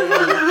 Had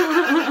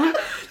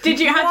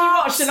you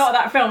watched a lot of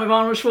that film with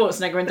Arnold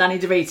Schwarzenegger and Danny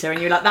DeVito,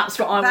 and you're like, that's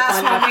what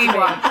we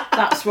want.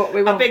 That's what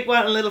we want. A big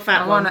one, a little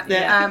fat one.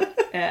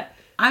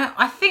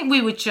 I think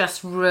we were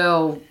just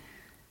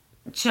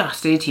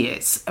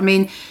idiots. I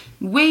mean,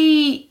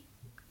 we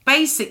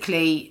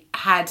basically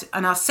had,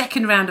 in our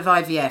second round of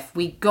IVF,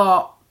 we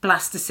got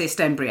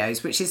blastocyst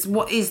embryos, which is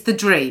what is the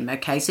dream,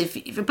 okay? So if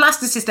a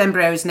blastocyst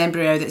embryo is an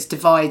embryo that's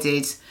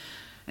divided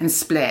and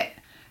split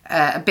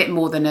a bit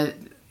more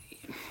than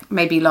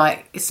maybe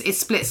like it's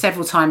split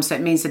several times, so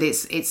it means that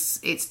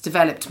it's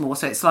developed more.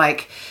 So it's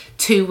like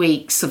 2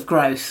 weeks of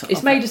growth.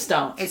 It's made a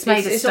start. It's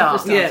made a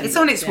start. Yeah. It's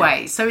on its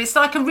way. So it's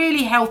like a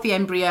really healthy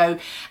embryo,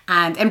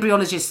 and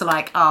embryologists are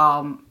like,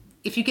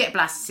 if you get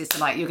blastocysts, they're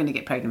like, you're going to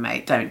get pregnant,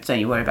 mate. Don't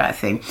you worry about a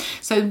thing.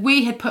 So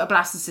we had put a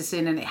blastocyst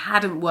in and it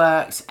hadn't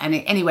worked. And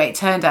anyway, it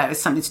turned out it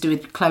was something to do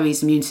with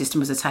Chloe's immune system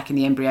was attacking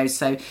the embryos.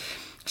 So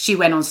she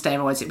went on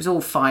steroids. It was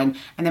all fine.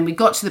 And then we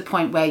got to the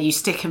point where you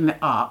stick them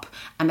up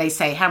and they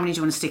say, how many do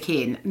you want to stick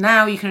in?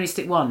 Now you can only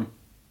stick one.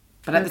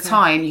 But at the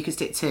time, you could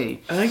stick 2.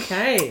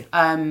 Okay.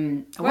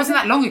 It wasn't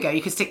that long ago.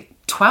 You could stick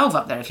 12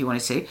 up there if you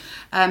wanted to.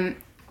 And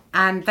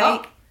they...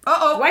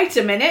 Uh-oh. Wait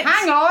a minute.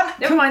 Hang on.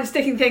 Never mind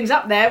sticking things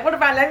up there. What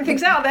about letting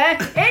things out there?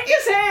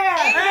 Inga's here!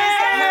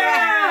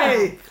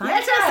 Hey!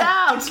 Let us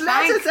out!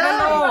 Let us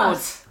out!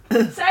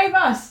 Save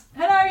us.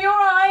 Hello, you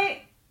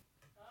alright?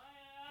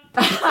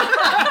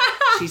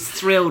 She's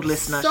thrilled,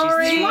 listener.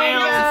 Sorry. She's You might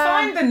thrilled. be able to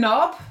find the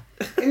knob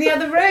in the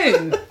other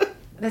room.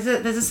 There's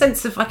a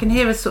sense of, I can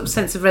hear a sort of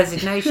sense of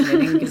resignation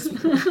in Inga's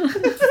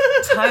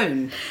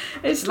tone.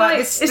 It's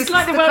like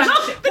the Welsh...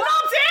 The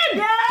knob's in!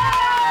 Yay!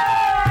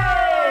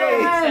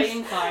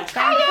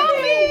 Thank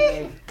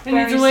you.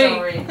 Very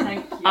sorry.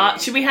 Thank you.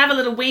 Should we have a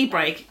little wee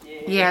break?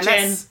 Yeah,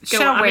 Jen,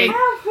 shall we?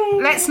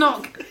 Let's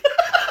not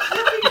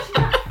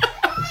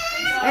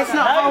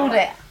hold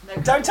it.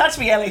 Don't touch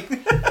me, Ellie.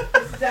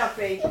 This is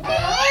Alfie.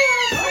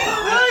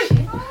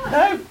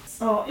 No.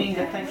 Oh,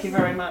 Inga, thank you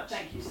very much.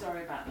 Thank you.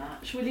 Sorry about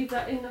that. Should we leave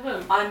that in the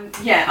room? I'm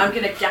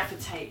going to gaffer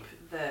tape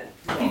the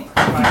door.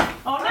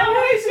 Oh, no,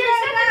 who's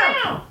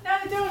now? No,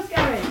 the door's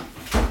going.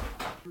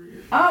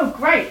 Oh,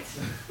 great.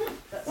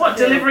 What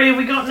delivery have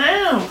we got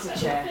now? It's a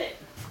chair.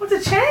 What's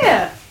a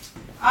chair?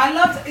 I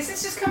loved. Is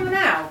this just coming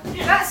out?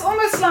 That's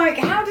almost like.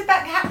 How did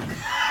that happen?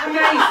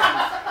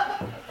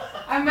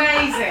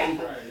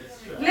 Amazing.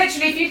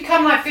 Literally, if you'd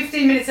come like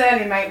 15 minutes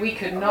early, mate, we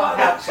could not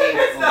help you.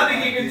 There's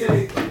nothing you can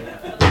do.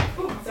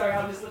 Sorry,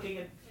 I'm just looking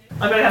at.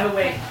 I'm going to have a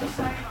wee.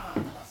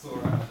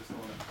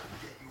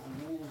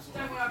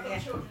 Don't worry, I've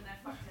got children there.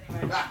 Fucked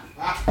anyway.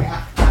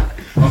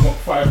 I've got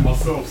 5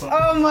 myself. So.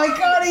 Oh my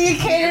God, are you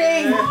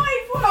kidding? 5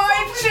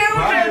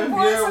 children.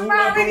 What's the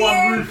matter with one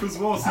you? roof as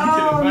well, so you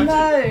can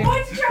imagine.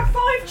 Why did you have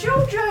 5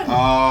 children?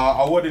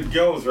 I wanted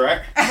girls,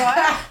 right?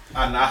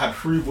 And I had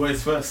 3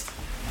 boys first.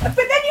 But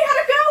then you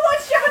had a girl. Why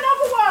did you have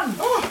another one?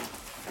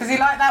 Because he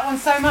liked that one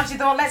so much, he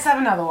thought, let's have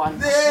another one.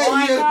 There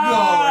Why you not? go.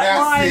 That's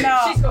Why it.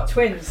 not? She's got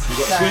twins. You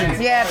got twins.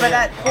 Yeah, but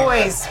that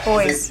boys.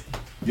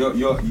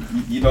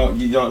 You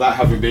don't like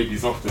having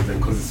babies often then,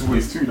 because it's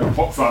always 2 that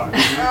pops out.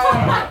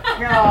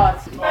 God.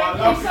 Thank you so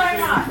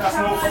much. That's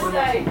Have no a nice problem.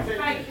 day.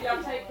 Thank you.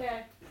 Take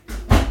care.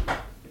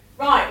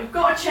 Right, we've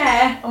got a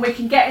chair and we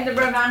can get in the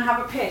room and have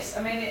a piss.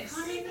 I mean,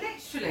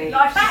 Literally.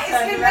 Life's That just is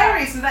turned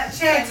hilarious that that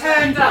chair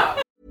turned up.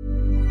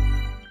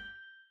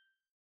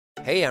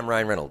 Hey, I'm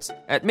Ryan Reynolds.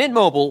 At Mint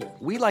Mobile,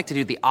 we like to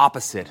do the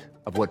opposite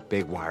of what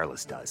Big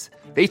Wireless does.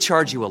 They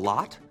charge you a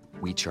lot,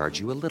 we charge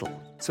you a little.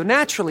 So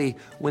naturally,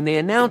 when they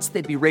announced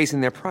they'd be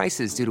raising their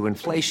prices due to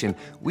inflation,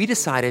 we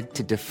decided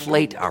to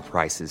deflate our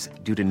prices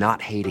due to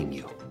not hating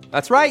you.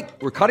 That's right.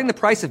 We're cutting the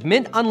price of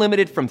Mint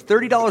Unlimited from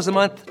 $30 a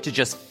month to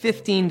just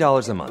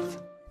 $15 a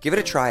month. Give it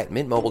a try at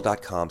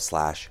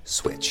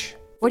mintmobile.com/switch.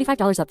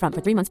 $45 up front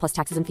for 3 months plus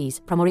taxes and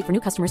fees. Promo rate for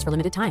new customers for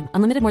limited time.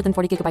 Unlimited more than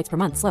 40 gigabytes per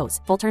month. Slows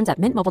full terms at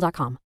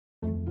mintmobile.com.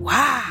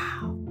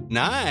 Wow.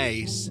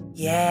 Nice.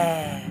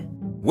 Yeah.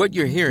 What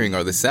you're hearing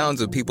are the sounds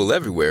of people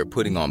everywhere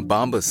putting on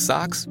Bombas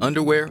socks,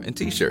 underwear, and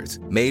T-shirts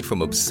made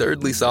from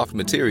absurdly soft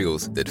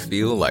materials that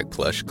feel like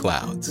plush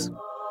clouds.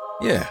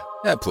 Yeah,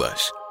 that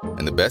plush.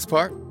 And the best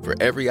part? For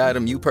every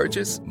item you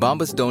purchase,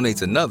 Bombas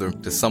donates another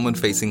to someone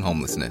facing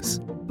homelessness.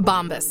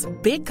 Bombas.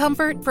 Big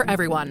comfort for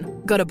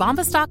everyone. Go to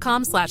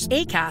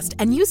bombas.com/ACAST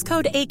and use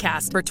code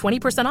ACAST for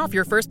 20% off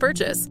your first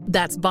purchase.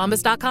 That's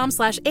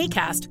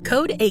bombas.com/ACAST.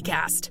 Code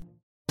ACAST.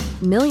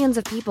 Millions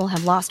of people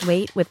have lost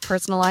weight with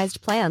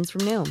personalized plans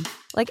from Noom.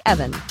 Like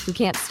Evan, who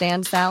can't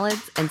stand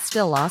salads and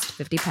still lost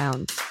 50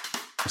 pounds.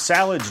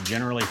 Salads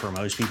generally for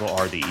most people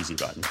are the easy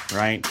button,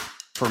 right?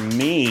 For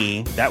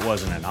me, that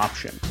wasn't an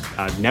option.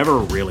 I never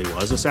really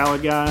was a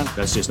salad guy.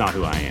 That's just not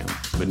who I am.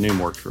 But Noom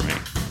worked for me.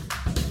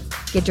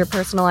 Get your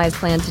personalized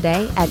plan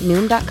today at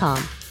Noom.com.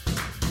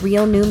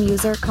 Real Noom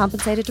user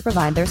compensated to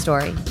provide their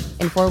story.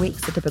 In 4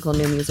 weeks, the typical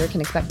Noom user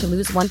can expect to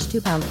lose 1 to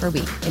 2 pounds per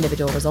week.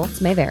 Individual results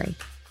may vary.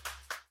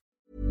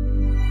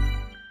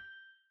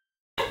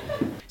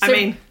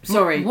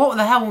 Sorry. What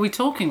the hell were we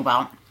talking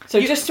about?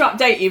 So just to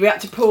update you, we had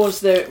to pause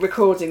the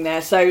recording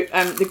there. So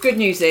the good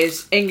news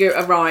is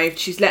Inga arrived.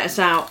 She's let us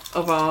out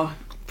of our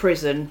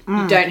prison.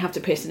 You don't have to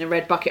piss in a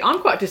red bucket. I'm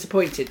quite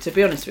disappointed, to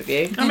be honest with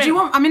you. Do you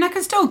want? I mean, I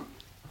can still.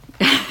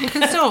 You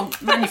can still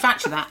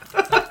manufacture that.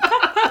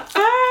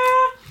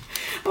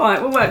 All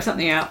right, we'll work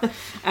something out.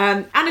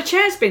 And a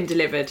chair's been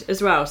delivered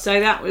as well. So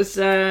that was...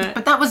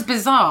 But that was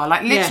bizarre.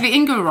 Like, literally,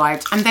 Inga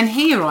arrived and then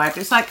he arrived.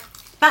 It's like,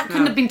 that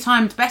couldn't have been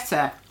timed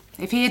better.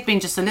 If he had been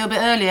just a little bit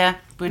earlier,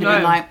 we'd have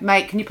been like,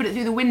 mate, can you put it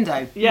through the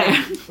window?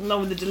 Yeah,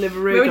 along with the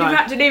delivery. We would have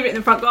had to leave it in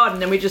the front garden,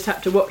 then we just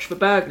have to watch for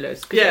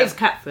burglars. Because it is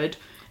Catford.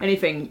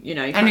 Anything, you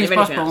know, you can't leave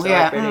anything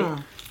outside,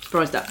 really.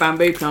 Surprised that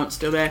bamboo plant's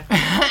still there.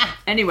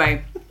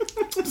 Anyway,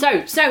 so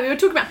we were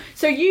talking about...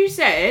 So you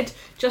said,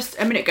 just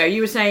a minute ago,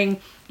 you were saying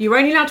you're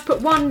only allowed to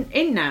put one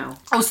in now.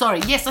 Oh,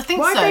 sorry. Yes, I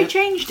think Why so. have they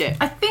changed it?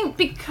 I think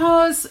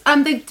because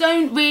they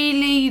don't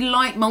really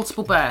like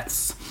multiple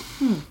births.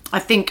 I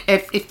think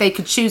if they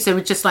could choose, they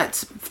would just like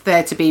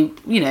there to be,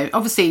 you know,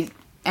 obviously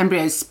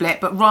embryos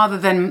split, but rather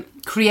than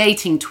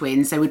creating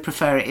twins, they would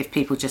prefer it if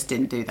people just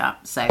didn't do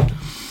that.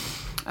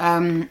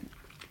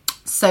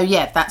 So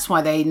yeah, that's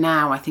why they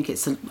now, I think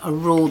it's a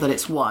rule that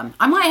it's one.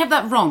 I might have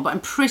that wrong, but I'm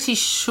pretty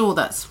sure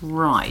that's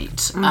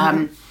right.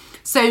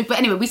 But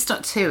anyway, we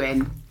stuck 2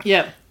 in.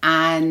 Yeah.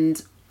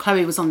 And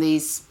Chloe was on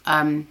these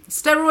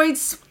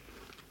steroids.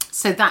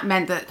 So that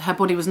meant that her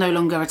body was no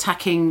longer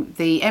attacking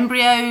the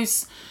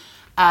embryos.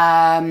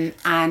 And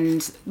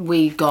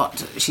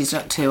she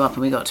stuck 2 up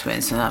and we got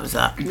twins. So that was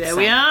that. There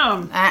we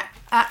are.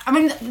 I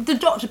mean, the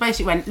doctor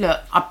basically went,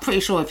 look, I'm pretty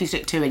sure if you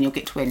stick 2 in, you'll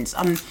get twins.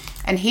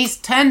 And he's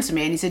turned to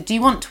me and he said, do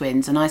you want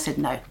twins? And I said,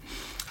 no.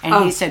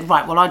 And he said,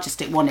 right, well, I'll just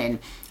stick 1 in.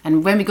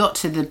 And when we got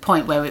to the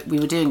point where we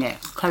were doing it,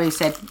 Chloe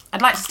said,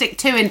 I'd like to stick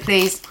 2 in,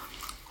 please.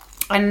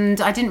 And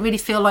I didn't really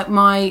feel like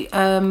my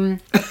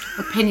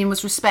opinion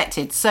was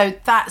respected. So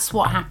that's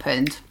what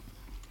happened.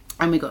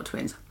 And we got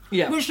twins.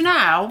 Yeah. Which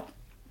now,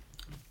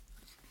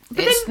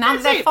 now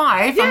that they're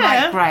 5, I'm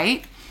like,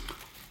 great.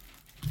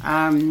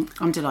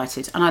 I'm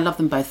delighted, and I love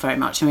them both very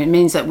much. I mean, it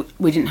means that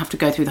we didn't have to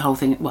go through the whole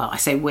thing. Well, I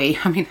say we.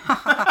 I mean,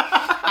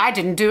 I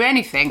didn't do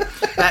anything.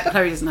 But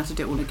Chloe doesn't have to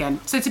do it all again.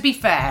 So to be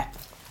fair,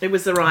 it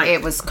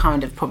was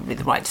kind of probably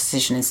the right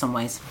decision in some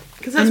ways.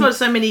 Because that's what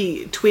so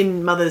many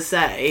twin mothers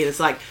say. It's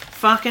like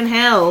fucking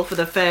hell for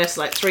the first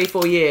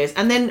 3-4 years,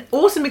 and then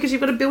awesome because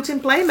you've got a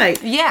built-in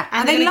playmate. Yeah,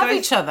 and they love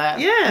each other.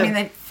 Yeah, I mean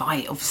they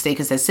fight obviously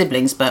because they're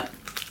siblings, but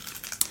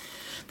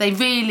they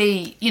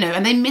really, you know,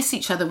 and they miss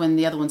each other when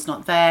the other one's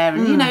not there,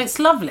 and you know, it's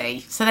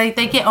lovely. So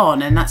they get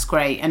on, and that's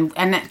great, and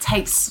it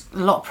takes a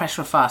lot of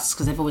pressure off us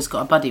because they've always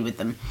got a buddy with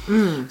them.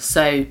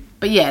 So,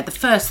 but yeah, the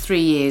first 3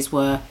 years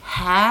were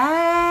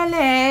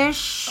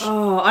hellish.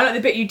 Oh, I like the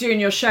bit you do in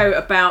your show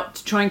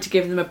about trying to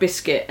give them a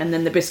biscuit, and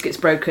then the biscuit's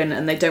broken,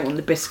 and they don't want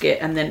the biscuit,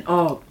 and then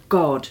oh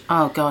god,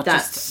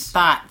 that's just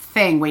that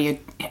thing where you're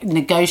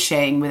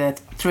negotiating with a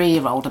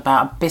 3-year-old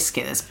about a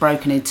biscuit that's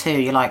broken in 2.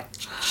 You're like,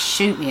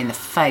 shoot me in the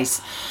face.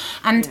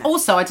 And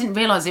also, I didn't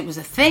realise it was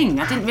a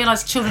thing. I didn't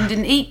realise children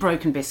didn't eat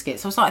broken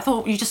biscuits. I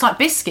thought you just like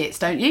biscuits,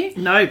 don't you?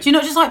 No. Do you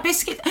not just like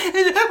biscuits?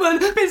 Well,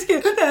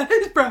 biscuit,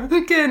 it's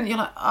broken. You're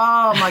like,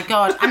 oh my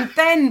God. And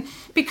then,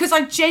 because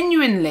I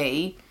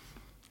genuinely...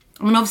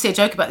 I mean, obviously I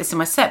joke about this in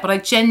my set, but I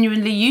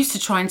genuinely used to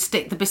try and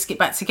stick the biscuit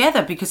back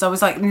together because I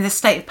was like in this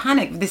state of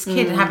panic with this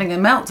kid having a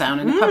meltdown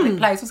in a public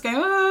place. I was going,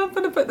 I'm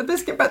going to put the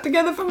biscuit back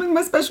together for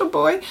my special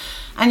boy.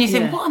 And you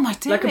think, what am I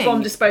doing? Like a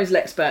bomb disposal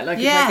expert. Like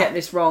if I get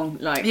this wrong,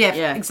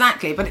 Yeah,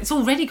 exactly. But it's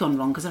already gone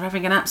wrong because they're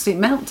having an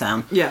absolute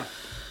meltdown. Yeah.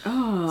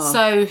 Oh.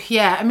 So,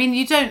 yeah, I mean,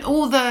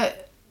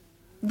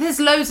 there's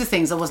loads of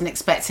things I wasn't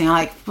expecting.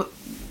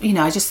 You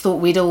know, I just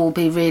thought we'd all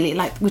be really,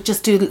 we'd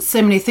just do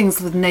so many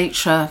things with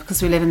nature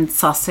because we live in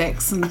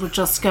Sussex, and we'd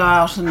just go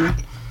out and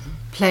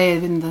play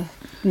in the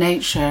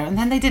nature. And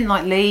then they didn't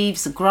like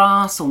leaves or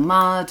grass or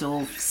mud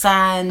or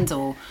sand,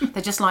 or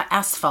they just like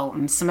asphalt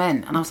and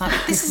cement. And I was like,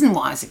 this isn't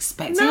what I was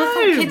expecting. No. I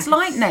thought kids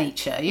like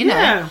nature, you know.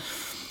 Yeah.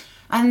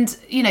 And,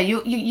 you know,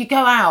 you go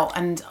out,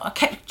 and I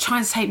kept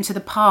trying to take them to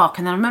the park.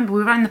 And I remember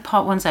we were in the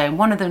park one day, and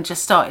one of them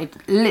just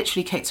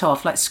literally kicked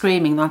off,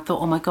 screaming. And I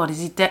thought, oh my God, is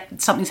he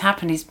dead? Something's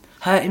happened. He's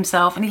hurt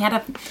himself. And he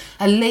had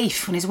a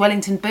leaf on his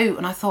Wellington boot.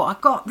 And I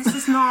thought, this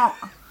is not...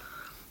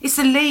 It's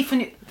a leaf.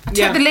 And I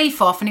took the leaf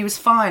off, and he was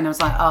fine. I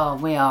was like, oh,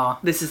 we are...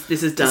 This is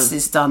done. This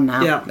is done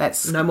now. Yeah.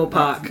 No more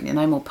park.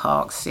 No more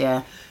parks,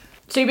 yeah.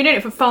 So you've been doing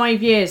it for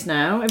 5 years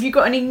now. Have you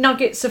got any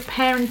nuggets of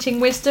parenting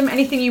wisdom?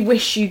 Anything you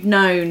wish you'd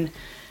known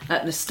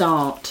at the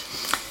start?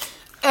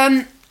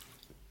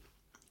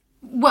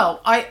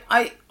 Well,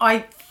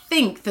 I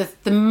think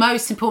that the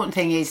most important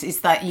thing is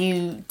that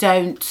you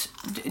don't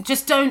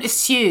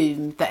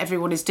assume that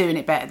everyone is doing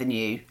it better than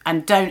you,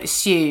 and don't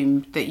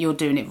assume that you're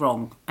doing it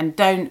wrong, and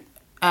don't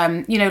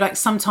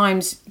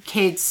sometimes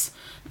kids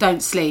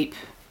don't sleep.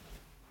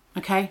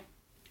 Okay.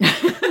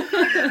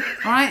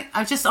 All right,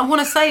 I want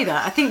to say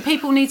that. I think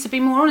people need to be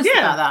more honest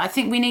about that. I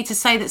think we need to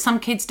say that some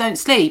kids don't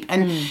sleep,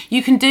 and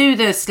you can do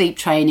the sleep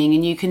training,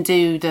 and you can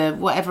do the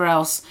whatever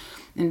else,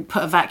 and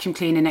put a vacuum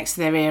cleaner next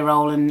to their ear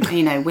roll, and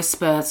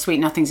whisper sweet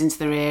nothings into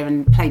their ear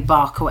and play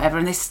Bach or whatever,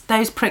 and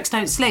those pricks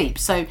don't sleep.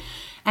 So,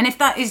 and if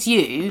that is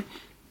you,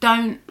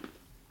 don't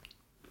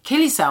kill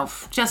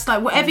yourself. Just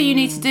whatever you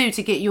need to do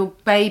to get your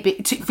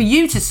baby for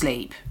you to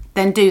sleep,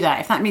 then do that.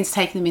 If that means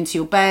taking them into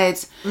your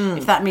bed,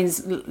 if that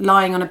means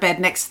lying on a bed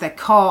next to their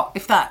cot,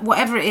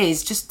 whatever it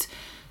is, just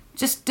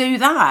do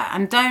that.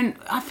 And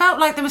I felt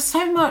like there was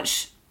so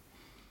much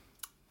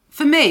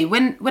for me,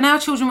 when our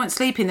children weren't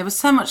sleeping, there was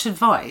so much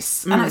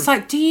advice. And it's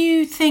like, do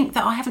you think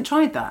that I haven't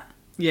tried that?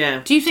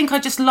 Yeah. Do you think I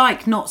just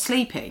like not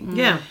sleeping?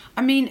 Yeah.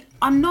 I mean,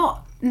 I'm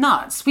not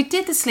nuts. We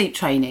did the sleep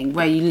training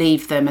where you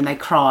leave them and they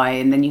cry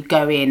and then you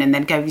go in and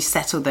then go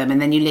resettle them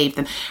and then you leave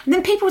them. And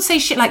then people would say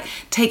shit like,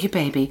 take your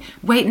baby,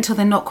 wait until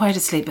they're not quite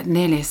asleep but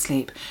nearly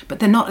asleep. But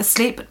they're not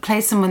asleep, but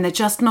place them when they're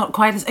just not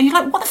quite asleep. And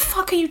you're like, what the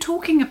fuck are you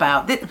talking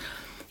about? That,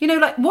 you know,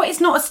 like, what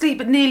is not asleep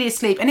but nearly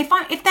asleep? And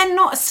if they're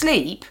not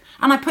asleep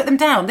and I put them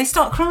down, they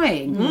start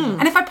crying.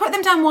 And if I put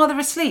them down while they're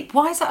asleep,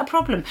 why is that a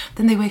problem?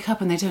 Then they wake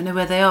up and they don't know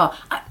where they are.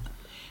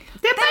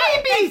 They're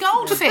babies! They're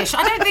goldfish.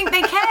 I don't think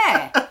they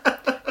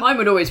care. Mine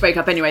would always wake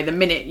up anyway. The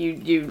minute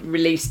you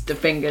released the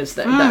fingers,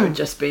 that would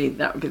just be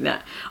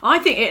that. I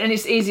think, and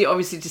it's easy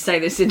obviously to say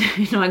this in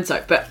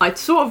hindsight, but I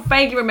sort of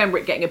vaguely remember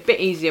it getting a bit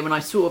easier when I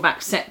sort of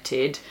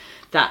accepted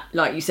that,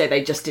 like you say,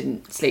 they just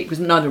didn't sleep, because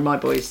neither of my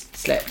boys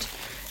slept,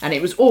 and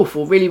it was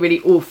awful, really, really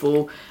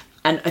awful.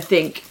 And I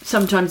think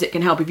sometimes it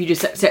can help if you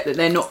just accept that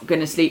they're not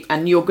going to sleep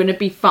and you're going to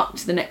be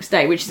fucked the next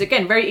day, which is,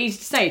 again, very easy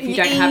to say if you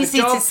don't have a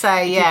job. To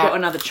say, if you've got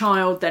another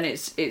child, then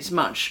it's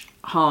much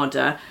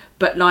harder.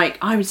 But, like,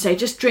 I would say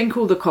just drink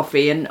all the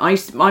coffee. And my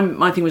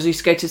thing was I used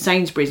to go to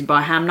Sainsbury's and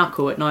buy a ham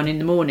knuckle at 9 in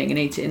the morning and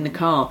eat it in the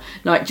car.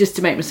 Like, just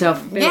to make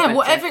myself feel better.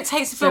 Whatever it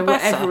takes to feel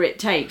better. Whatever it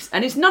takes.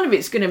 And none of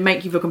it's going to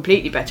make you feel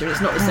completely better.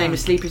 It's not the same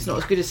as sleep. It's not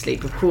as good as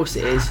sleep. Of course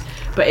it is.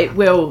 But it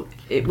will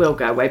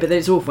go away. But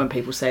it's awful when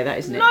people say that,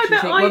 isn't it? No,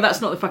 but well,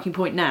 that's not the fucking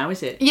point now,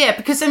 is it? Yeah,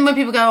 because then when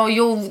people go,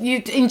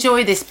 you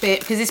enjoy this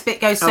bit because this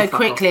bit goes so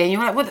quickly, and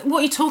you're like, what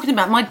are you talking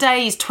about? My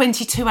day is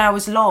 22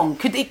 hours long.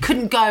 It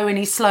couldn't go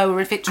any slower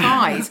if it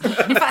tries.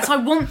 In fact, I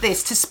want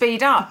this to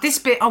speed up. This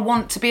bit I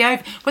want to be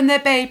over. When they're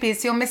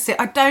babies, you'll miss it.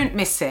 I don't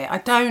miss it.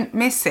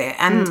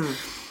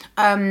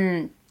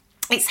 And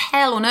it's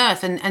hell on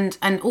earth,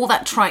 and all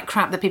that trite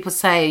crap that people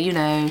say, you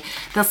know,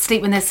 they'll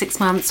sleep when they're 6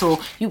 months, or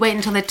you wait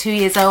until they're 2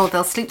 years old,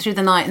 they'll sleep through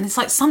the night. And it's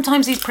like,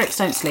 sometimes these pricks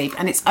don't sleep,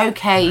 and it's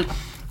okay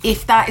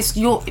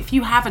if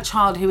you have a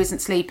child who isn't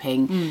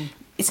sleeping,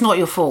 it's not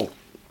your fault.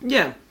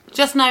 Yeah.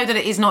 Just know that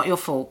it is not your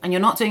fault, and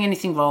you're not doing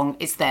anything wrong.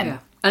 It's them. Yeah.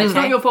 And it's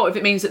not your fault if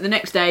it means that the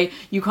next day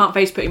you can't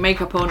face putting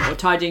makeup on or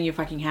tidying your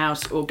fucking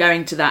house or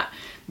going to that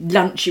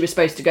lunch you were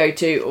supposed to go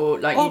to, or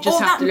you just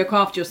have to look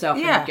after yourself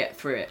and get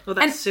through it. Or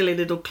that silly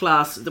little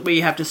class that we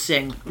have to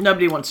sing.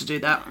 Nobody wants to do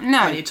that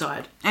when you're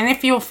tired. And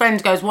if your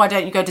friend goes, why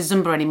don't you go to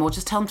Zumba anymore,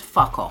 just tell them to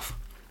fuck off.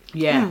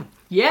 Yeah.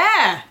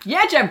 Yeah,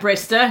 Jen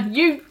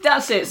Brister,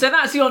 that's it. So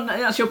that's your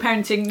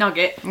parenting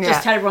nugget. Yeah.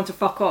 Just tell everyone to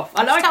fuck off.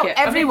 I like it.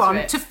 Tell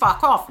everyone to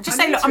fuck off. Just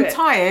say, look, I'm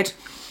tired.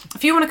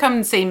 If you want to come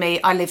and see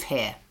me, I live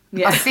here.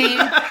 Yeah. I'll see you.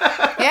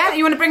 Yeah,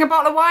 you want to bring a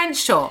bottle of wine?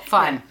 Sure,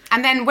 fine. Yeah.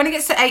 And then when it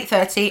gets to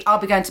 8:30, I'll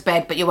be going to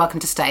bed, but you're welcome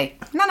to stay.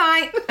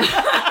 Night-night.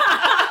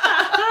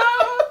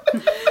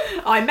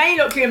 I may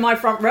look you in my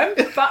front room,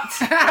 but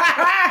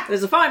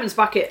there's a fireman's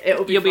bucket.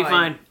 You'll be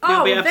fine.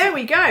 There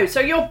we go. So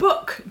your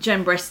book,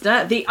 Jen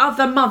Brister, The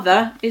Other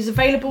Mother, is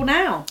available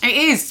now. It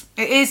is.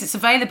 It's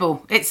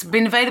available. It's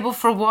been available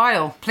for a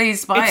while.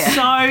 Please buy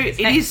it.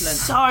 It is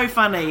so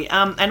funny.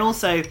 And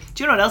also, do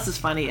you know what else is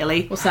funny,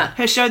 Ellie? What's that?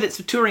 Her show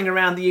that's touring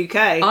around the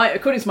UK.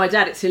 According to my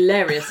dad, it's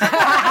hilarious.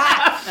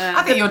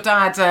 I think your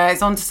dad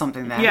is onto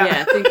something there.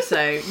 Yeah, I think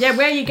so. Yeah,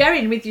 where are you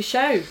going with your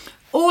show?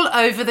 All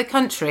over the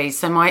country.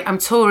 So I'm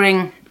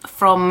touring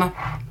from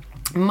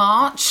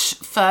March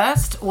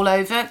 1st, all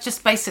over,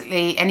 just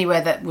basically anywhere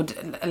that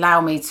would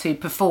allow me to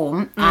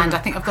perform. And I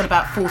think I've got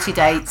about 40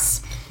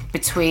 dates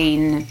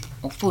between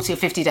 40 or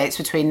 50 dates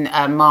between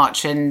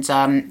March and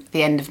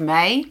the end of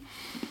May.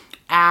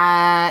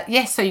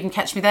 Yes, so you can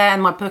catch me there,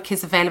 and my book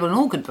is available in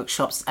all good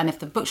bookshops. And if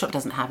the bookshop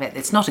doesn't have it,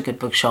 it's not a good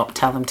bookshop.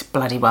 Tell them to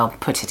bloody well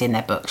put it in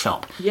their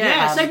bookshop.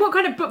 Yeah. So what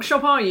kind of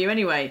bookshop are you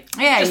anyway?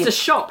 Yeah, just a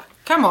shop.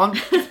 Come on.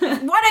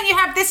 Why don't you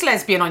have this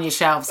lesbian on your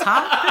shelves,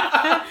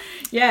 huh?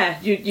 Yeah,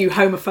 you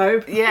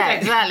homophobe. Yeah,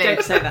 exactly.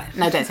 Don't say that.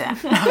 No, don't say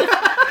that.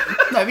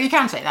 No, but you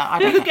can say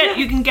that.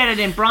 You can get it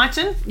in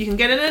Brighton. You can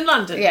get it in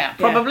London. Yeah.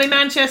 Probably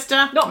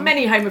Manchester. Not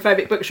many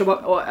homophobic bookshop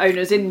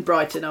owners in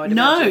Brighton, I would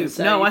imagine.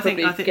 So I think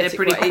they're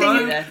pretty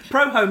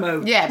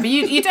pro-homo. Yeah, but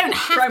you don't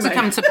have to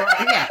come to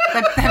Brighton. Yeah,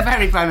 they're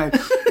very promo.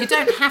 You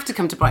don't have to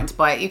come to Brighton to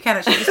buy it. You can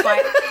actually just buy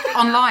it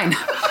online.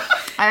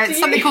 It's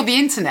something called the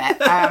internet.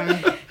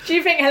 Do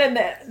you think, Helen,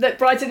 that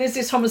Brighton is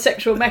this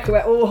homosexual mecca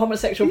where all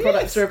homosexual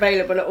products are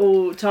available at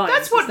all times?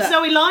 That's what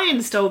Zoe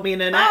Lyons told me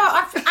in an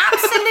act. I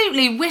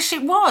absolutely wish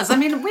it was. I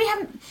mean, we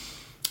haven't...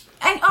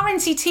 Our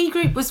NCT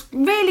group was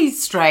really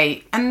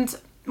straight, and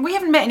we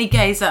haven't met any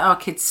gays at our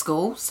kids'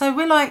 school, so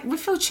we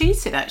feel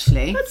cheated,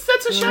 actually.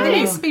 That's a shame. There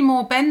needs to be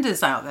more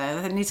benders out there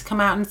that need to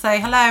come out and say,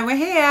 hello, we're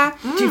here.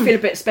 Do you feel a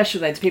bit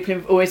special then? Do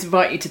people always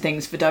invite you to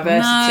things for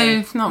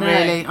diversity? No, not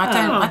really. I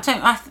don't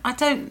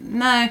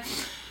know.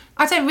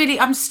 I don't really.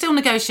 I'm still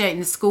negotiating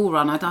the school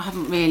run.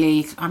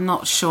 I'm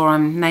not sure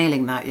I'm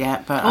nailing that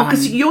yet. But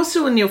because you're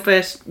still in your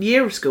first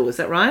year of school, is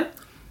that right?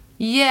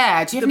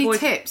 Yeah. Do you have any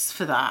tips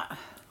for that?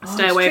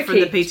 Stay away from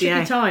the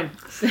PTA. Time.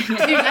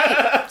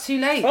 Too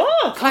late.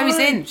 Oh, Chloe's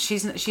in.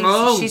 She's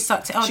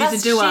sucked it. Oh,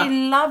 she's a doer. She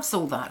loves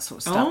all that sort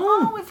of stuff.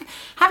 Oh.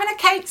 Having a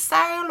cake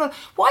sale.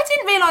 What I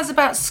didn't realise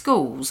about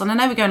schools, and I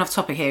know we're going off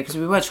topic here because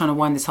we were trying to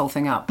wind this whole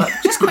thing up, but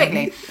just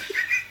quickly.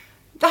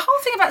 The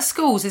whole thing about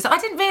schools is I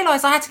didn't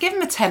realise I had to give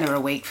them a tenner a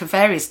week for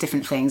various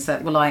different things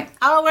that were like,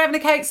 oh, we're having a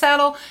cake sale,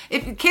 or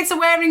if kids are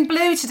wearing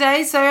blue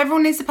today, so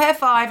everyone needs to pay a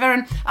 £5,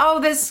 and oh,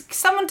 there's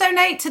someone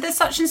donate to the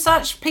such and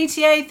such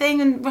PTA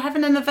thing, and we're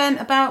having an event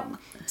about.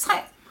 It's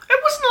like it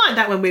wasn't like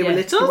that when we were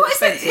little. What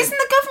is it? Isn't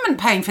the government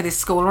paying for this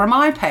school, or am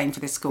I paying for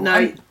this school?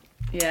 No.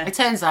 Yeah. It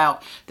turns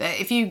out that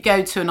if you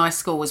go to a nice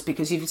school, it's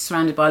because you're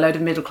surrounded by a load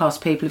of middle class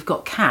people who've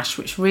got cash,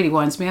 which really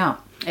winds me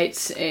up.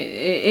 It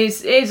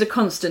is a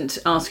constant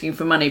asking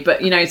for money,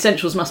 but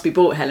essentials must be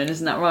bought, Helen,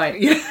 isn't that right?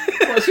 Yeah.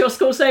 What's your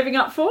school saving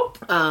up for?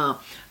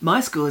 My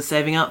school is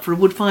saving up for a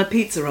wood-fired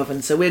pizza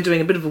oven, so we're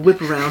doing a bit of a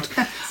whip around.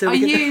 So Are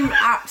you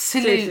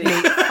absolutely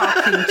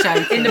fucking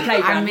joking? In the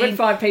playground,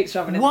 wood-fired pizza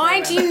oven.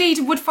 Why do you need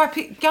a wood-fired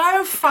pizza?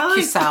 Go fuck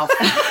yourself.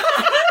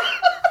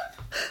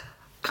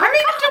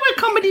 Do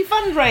a comedy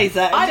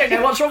fundraiser. I don't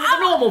know what's wrong with the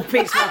normal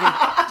pizza oven.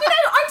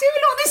 I do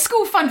a lot of these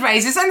school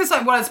fundraisers, and it's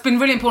like, well, it's been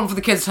really important for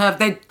the kids to have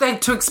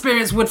to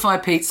experience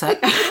wood-fired pizza. Really?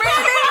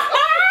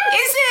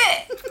 Is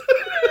it?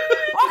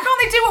 Why can't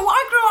they do it?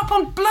 I grew up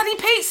on bloody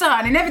Pizza Hut,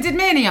 and it never did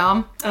me any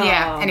harm.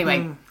 Yeah.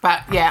 Anyway,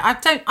 but yeah,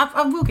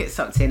 I will get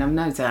sucked in. I've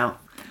no doubt.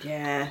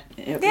 Yeah.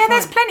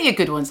 There's plenty of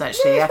good ones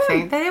actually. I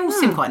think they all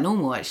seem quite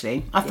normal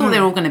actually. I thought they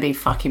were all going to be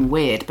fucking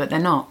weird, but they're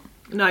not.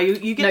 No,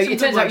 you get. No, it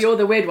turns out you're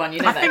the weird one.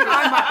 You know I think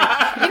I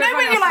might be. You know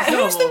when you're like,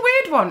 who's the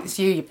weird one? It's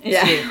you.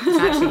 It's you.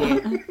 It's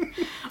actually you.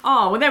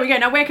 Oh, well, there we go.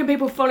 Now, where can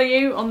people follow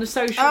you on the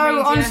social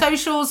media? On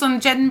socials, on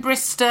Jen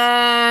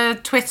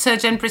Brister, Twitter,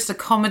 Jen Brister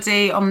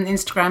Comedy, on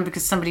Instagram,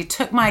 because somebody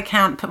took my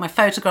account, put my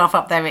photograph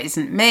up there. It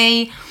isn't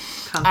me.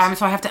 So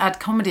I have to add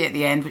comedy at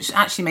the end, which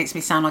actually makes me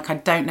sound like I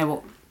don't know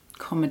what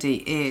comedy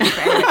is.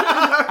 But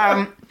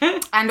anyway,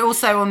 and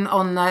also on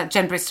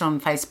Jen Brister on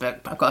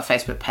Facebook. I've got a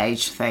Facebook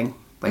page thing.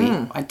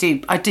 I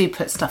do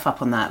put stuff up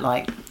on that,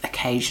 like,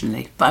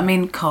 occasionally. But, I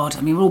mean,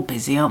 we're all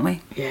busy, aren't we?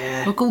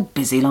 Yeah. We're all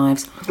busy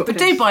lives. But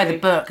do buy the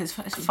book. It's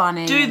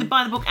funny.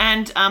 Buy the book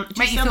and...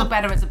 make you feel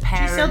better as a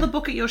parent. Do you sell the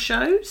book at your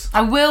shows?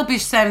 I will be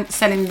selling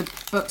the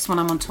books when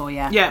I'm on tour,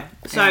 yeah. Yeah.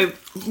 So,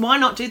 why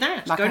not do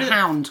that? Like a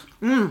hound.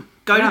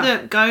 Go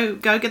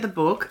get the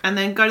book and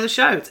then go to the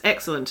show. It's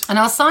excellent. And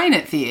I'll sign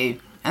it for you.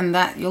 And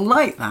you'll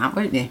like that,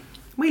 won't you?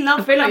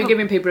 I feel like you're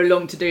giving people a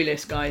long to-do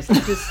list, guys.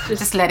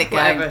 Just let it go.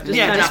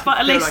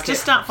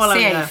 Just start following.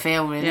 See how you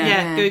feel, really.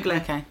 Yeah, Google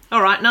it. Okay.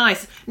 All right,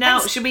 nice.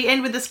 Now, should we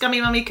end with the Scummy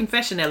Mummy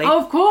confession, Ellie?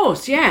 Oh, of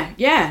course, yeah.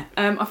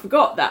 I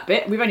forgot that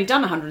bit. We've only done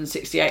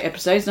 168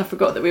 episodes, and I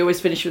forgot that we always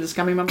finish with the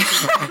Scummy Mummy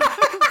confession.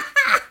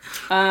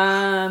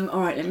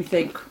 All right, let me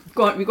think.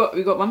 Go on, we got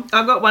one.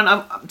 I've got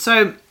one.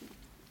 So,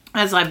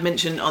 as I've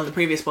mentioned on the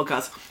previous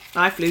podcast,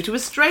 I flew to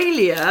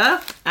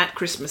Australia at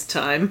Christmas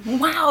time.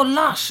 Wow,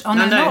 lush. Oh,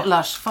 no, not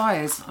lush.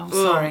 Fires. Oh,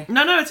 sorry.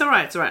 No, it's all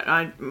right. It's all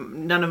right.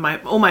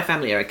 All my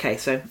family are okay.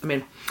 So, I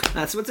mean,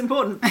 that's what's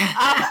important.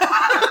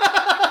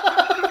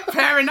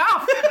 Fair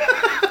enough.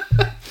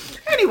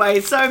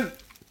 Anyway, so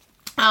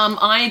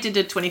I did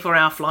a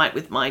 24-hour flight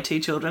with my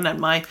 2 children and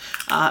my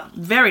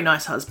very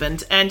nice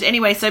husband. And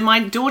anyway, so my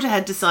daughter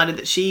had decided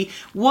that she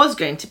was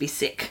going to be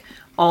sick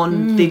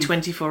on the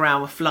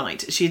 24-hour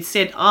flight. She had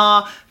said,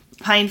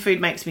 plain food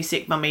makes me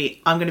sick,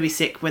 Mummy. I'm going to be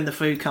sick when the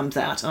food comes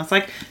out. And I was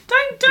like,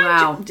 don't.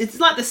 Wow. It's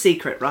like The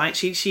Secret, right?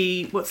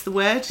 She what's the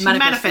word? She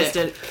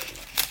manifested.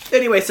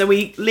 Anyway, so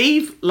we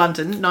leave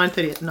London,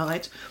 9:30 at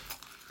night.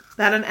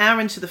 About an hour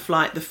into the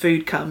flight, the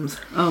food comes.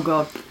 Oh,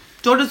 God.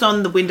 Daughter's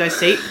on the window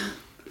seat.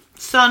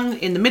 Son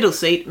in the middle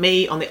seat.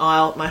 Me on the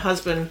aisle. My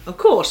husband, of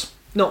course,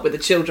 not with the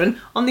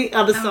children, on the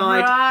other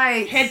side.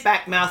 Right. Head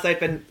back, mouth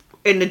open,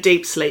 in a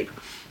deep sleep.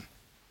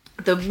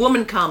 The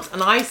woman comes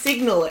and I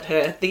signal at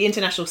her, the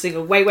international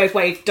signal,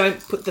 wait, don't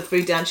put the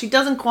food down. She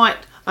doesn't quite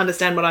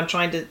understand what I'm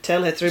trying to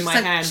tell her through my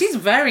hands. She's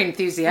very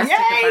enthusiastic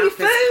Yay, about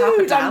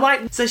food! this. I'm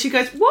like, so she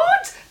goes,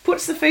 what?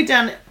 Puts the food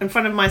down in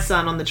front of my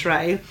son on the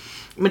tray.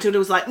 Matilda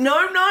was like,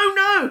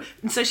 no.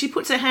 And so she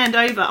puts her hand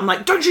over. I'm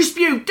like, don't you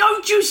spew.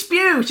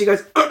 She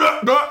goes,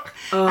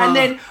 and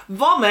then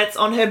vomits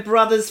on her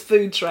brother's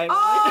food tray.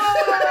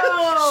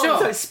 Right? Sure.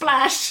 So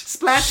splash.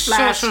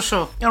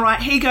 Sure. All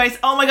right, he goes,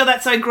 oh my God,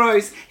 that's so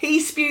gross. He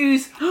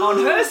spews on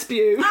her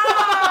spew.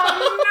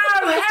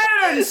 Oh, no,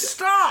 Helen,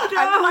 stop.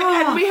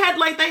 And we had,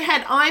 they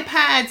had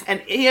iPads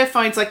and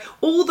earphones, like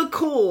all the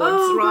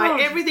cords, right?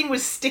 God. Everything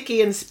was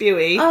sticky and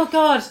spewy. Oh,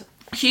 God.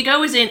 Hugo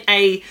was in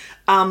a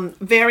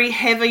very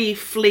heavy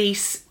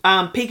fleece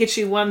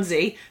Pikachu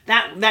onesie.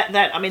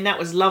 That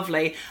was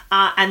lovely.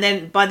 And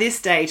then by this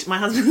stage, my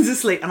husband's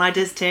asleep, and I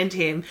just turn to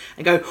him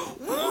and go,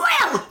 well.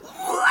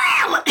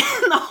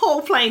 And the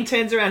whole plane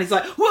turns around. He's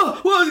like, whoa,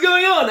 what's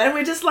going on? And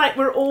we're just like,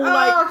 we're all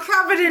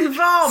covered in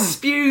vom,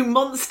 spew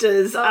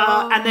monsters.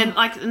 And then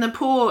and the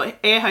poor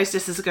air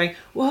hostesses are going,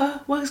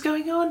 what's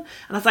going on? And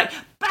I was like,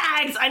 bang!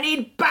 bags. I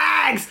need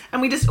bags.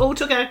 And we just all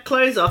took our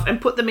clothes off and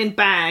put them in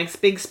bags,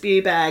 big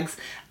spew bags.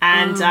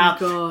 And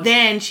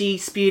then she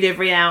spewed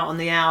every hour on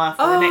the hour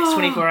for the next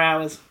 24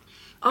 hours.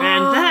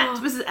 And that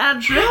was our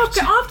drift.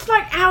 After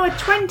like hour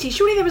 20,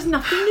 surely there was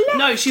nothing left.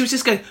 No, she was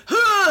just going,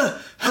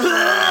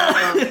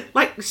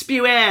 like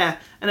spew air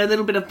and a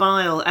little bit of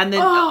bile. And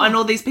then and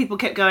all these people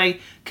kept going,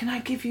 can I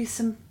give you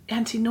some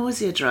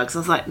anti-nausea drugs? I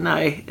was like, no.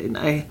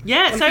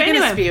 Yeah, Well, so if you're anyway.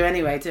 gonna spew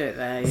anyway, do it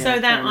there. Yeah, So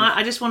that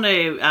I just want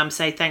to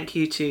say thank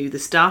you to the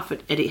staff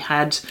at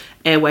Etihad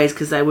Airways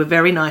because they were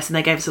very nice and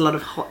they gave us a lot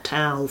of hot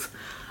towels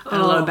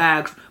and a lot of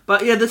bags.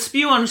 But yeah, the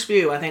spew on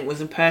spew I think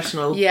was a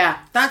personal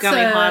that's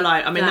scummy a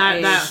highlight. I mean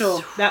that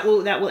that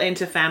will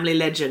enter family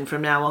legend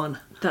from now on.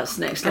 That's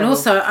next And level.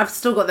 also, I've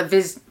still got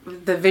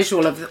the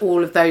visual of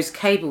all of those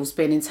cables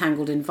being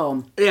entangled in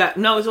vom. Yeah,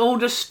 no, it's all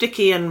just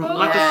sticky and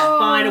like a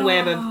spider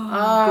web of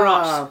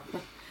grot.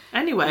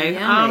 Anyway,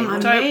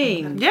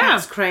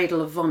 Cat's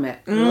cradle of vomit.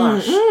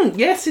 Lush.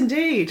 Yes,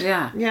 indeed.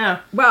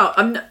 Yeah. Well,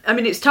 I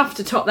mean, it's tough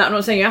to top that. I'm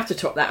not saying you have to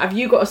top that. Have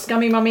you got a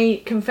scummy mummy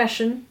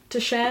confession to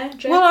share,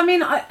 Jen? Well, I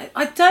mean,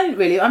 I don't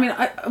really. I mean,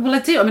 I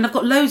do. I mean, I've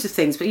got loads of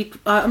things, but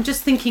I'm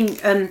just thinking.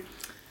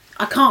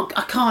 I can't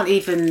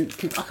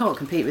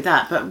compete with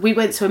that. But we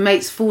went to a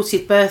mate's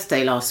 40th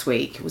birthday last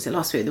week. Was it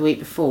last week or the week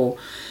before?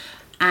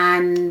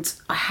 And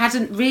I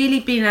hadn't really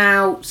been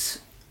out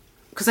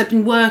because I've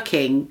been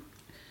working.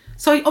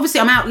 So obviously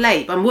I'm out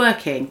late, but I'm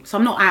working. So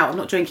I'm not out, I'm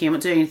not drinking, I'm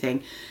not doing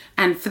anything.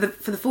 And for the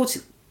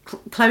 40th,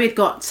 Chloe had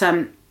got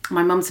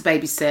my mum to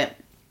babysit.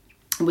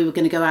 And we were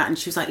going to go out and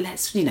she was like,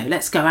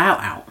 let's go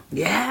out.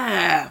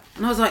 Yeah.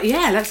 And I was like,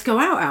 yeah, let's go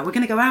out. We're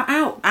going to go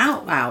out.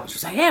 She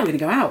was like, yeah, we're going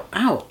to go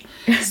out.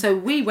 So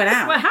we went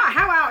out. Well,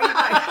 how out are you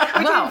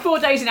going? We're doing 4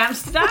 days in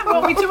Amsterdam. What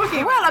are we talking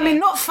about? Well, I mean,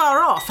 not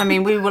far off. I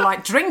mean, we were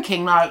like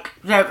drinking like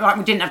we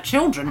didn't have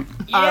children.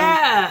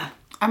 Yeah.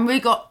 And we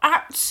got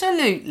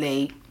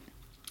absolutely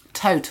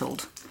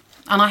totaled.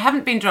 And I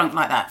haven't been drunk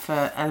like that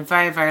for a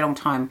very, very long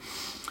time.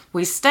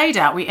 We stayed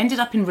out. We ended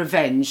up in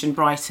Revenge in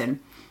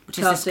Brighton, which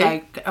is this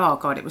gay... Oh,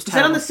 God, it was terrible.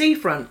 Is that on the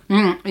seafront?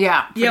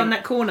 Yeah. Yeah, on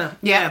that corner.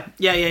 Yeah.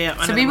 Yeah.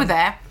 So we were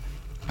there.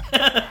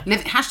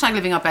 Hashtag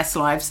living our best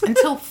lives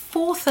until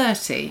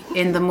 4:30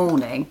 in the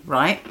morning,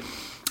 right?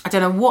 I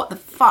don't know what the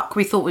fuck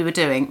we thought we were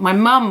doing. My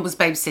mum was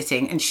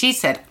babysitting and she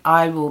said,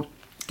 I will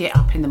get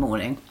up in the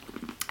morning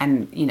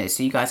and,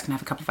 so you guys can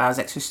have a couple of hours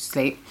extra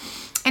sleep.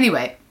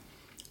 Anyway,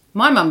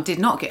 my mum did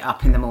not get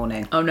up in the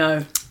morning. Oh,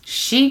 no.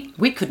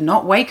 We could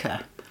not wake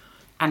her.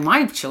 And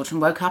my children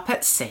woke up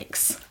at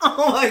 6.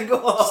 Oh, my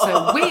God.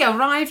 So we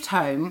arrived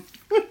home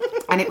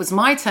and it was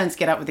my turn to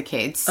get up with the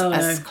kids,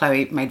 as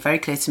Chloe made very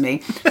clear to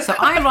me. So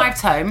I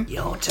arrived home.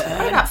 Your turn.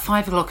 At about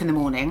 5 o'clock in the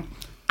morning.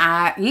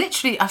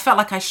 Literally, I felt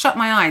like I shut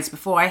my eyes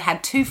before I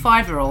had 2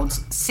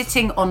 5-year-olds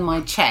sitting on my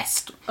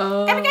chest.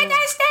 Can we go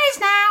downstairs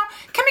now?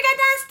 Can we go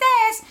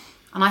downstairs?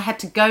 And I had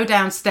to go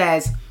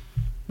downstairs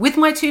with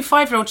my 2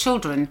 5-year-old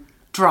children,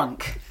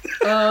 drunk.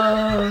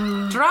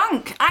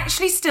 Drunk.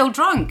 Actually still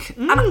drunk.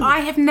 And I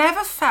have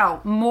never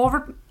felt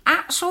more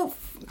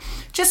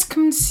just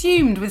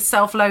consumed with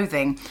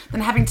self-loathing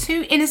than having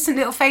 2 innocent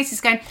little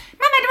faces going, Mum,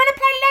 I don't want to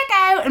play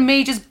Lego. And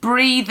me just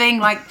breathing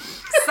like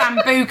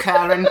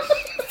Sambuca and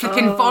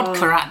flipping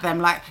vodka at them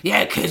like,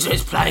 yeah, kids,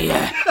 let's play,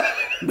 yeah.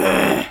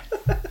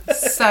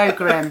 So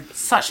grim.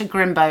 Such a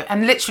grim boat.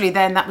 And literally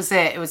then that was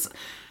it. It was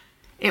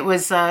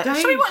shall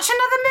we watch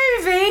another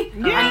movie?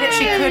 Yay! I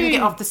literally couldn't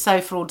get off the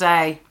sofa all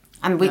day.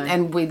 And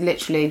we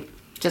literally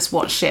just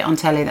watched shit on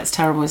telly. That's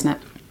terrible, isn't it?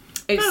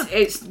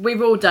 It's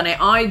we've all done it.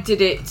 I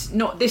did it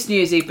not this New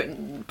Year's Eve,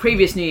 but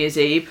previous New Year's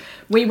Eve.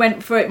 We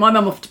went for it. My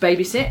mum offered to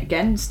babysit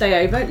again,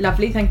 stay over.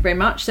 Lovely, thank you very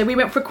much. So we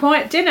went for a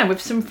quiet dinner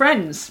with some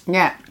friends.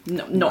 Yeah,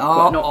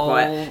 not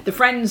quiet. The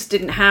friends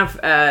didn't have,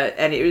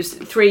 and it was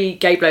 3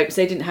 gay blokes.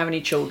 They didn't have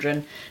any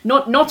children.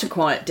 Not a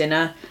quiet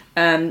dinner.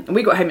 And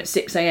we got home at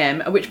 6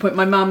 a.m. At which point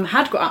my mum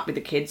had got up with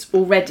the kids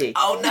already.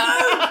 Oh no!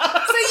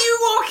 So you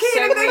walk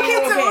in and the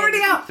kids are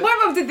already up. My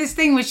mum did this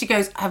thing where she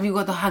goes, "Have you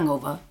got the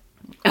hangover?"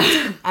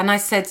 And I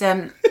said,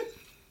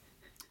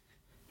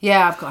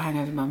 yeah, I've got a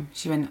hangover, Mum.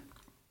 She went,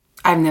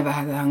 I've never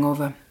had a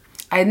hangover.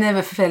 I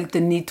never felt the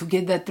need to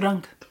get that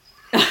drunk.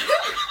 And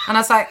I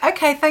was like,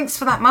 okay, thanks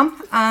for that,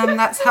 Mum.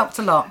 That's helped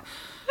a lot.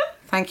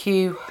 Thank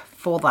you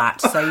for that.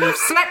 So you've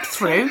slept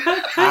through,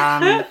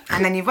 and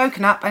then you've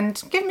woken up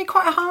and given me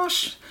quite a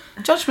harsh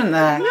judgment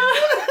there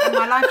on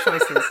my life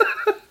choices.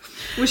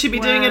 Will she be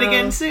doing it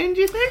again soon,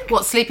 do you think?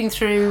 What, sleeping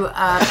through?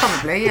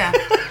 Probably, yeah.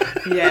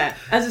 Yeah.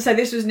 As I say,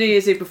 this was New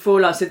Year's Eve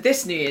before last. So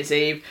this New Year's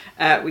Eve,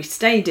 we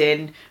stayed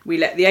in. We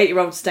let the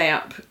 8-year-old stay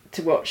up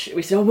to watch.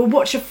 We said, we'll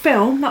watch a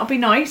film. That'll be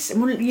nice.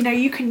 And we'll,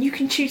 you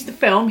can choose the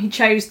film. He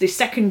chose the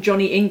second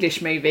Johnny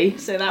English movie.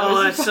 So that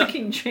was a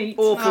fucking treat.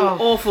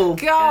 Awful.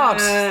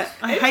 God.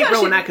 I hate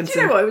Rowan Atkinson.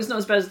 Do you know what? It was not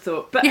as bad as I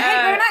thought. But, you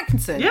hate Rowan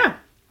Atkinson? Yeah.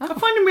 I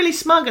find him really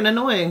smug and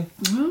annoying.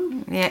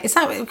 Yeah, is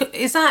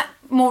that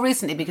more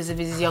recently because of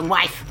his young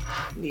wife?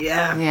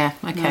 Yeah. Yeah,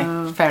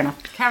 okay, fair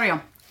enough. Carry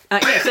on.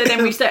 So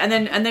then we stayed, and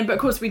then, but of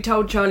course we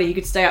told Charlie he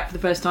could stay up for the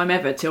first time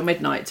ever till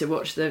midnight to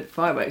watch the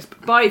fireworks.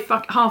 But by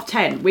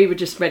 10:30, we were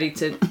just ready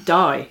to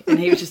die, and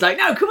he was just like,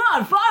 "No, come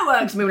on,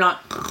 fireworks!" And we were like,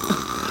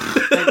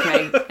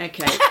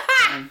 "Okay."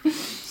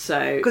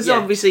 So because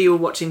obviously you were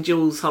watching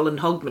Jules Holland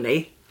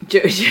Hogmanay,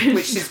 which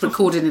is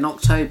recorded in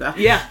October.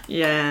 Yeah,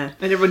 and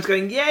everyone's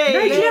going, "Yay!"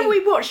 No, do you know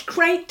we watched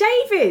Craig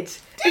David?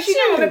 Did you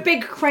know I'm a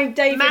big Craig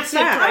David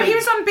fan? Oh, he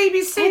was on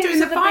BBC doing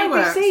the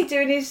fireworks. BBC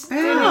doing his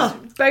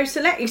Bo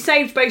Select. He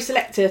saved Bo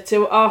Selector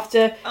till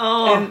after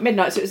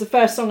midnight, so it was the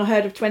first song I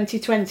heard of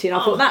 2020, and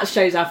I thought that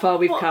shows how far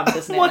we've come,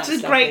 doesn't it? What a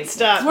great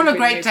start! What a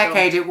great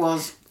decade it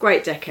was.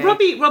 Great decade.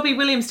 Robbie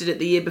Williams did it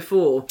the year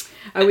before.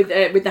 Oh, with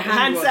the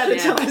hand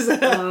sanitizer.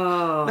 Yeah.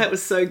 Oh, that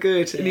was so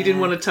good, and he didn't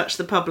want to touch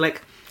the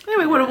public.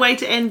 Anyway, what a way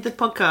to end the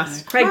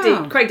podcast.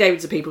 Craig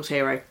David's a people's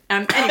hero.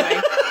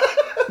 Anyway,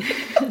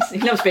 he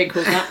loves being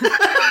called that.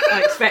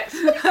 I expect.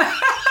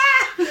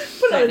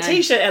 Put on a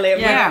t-shirt,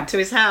 Elliot. Went to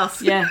his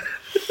house. Yeah.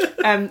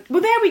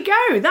 Well, there we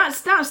go.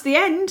 That's the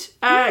end.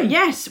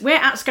 Yes, we're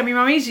at Scummy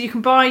Mummies. You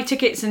can buy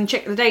tickets and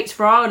check the dates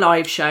for our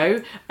live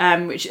show,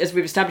 which, as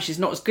we've established, is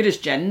not as good as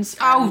Jen's.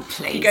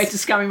 Please. You go to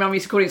Scummy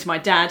Mummies, according to my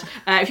dad.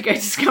 If you go to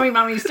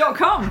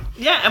scummymummies.com.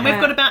 Yeah, and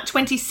we've got about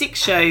 26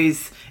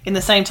 shows in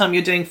the same time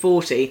you're doing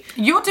 40.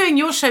 You're doing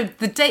your show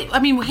the day... I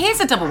mean, here's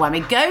a double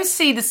whammy. Go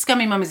see the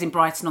Scummy Mummies in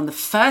Brighton on the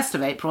 1st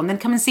of April and then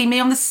come and see me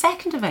on the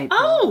 2nd of April.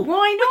 Oh,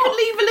 why not? We could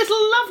leave a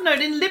little love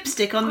note in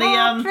lipstick on the...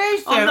 on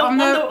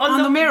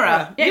the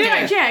mirror.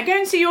 Yeah, go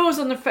and see yours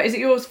on the... Is it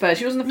yours first?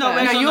 Yours on the 1st?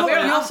 No,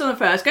 yours on the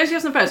 1st. Go see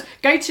yours on the 1st.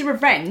 Go to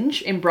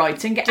Revenge in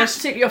Brighton. Get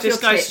absolutely off your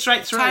tits. Just go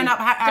straight through. Turn up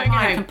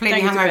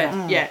completely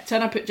hungover. Yeah,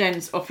 turn up at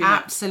Jen's off your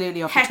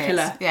absolutely off your tits.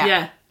 Heckler.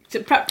 Yeah.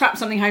 Perhaps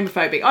something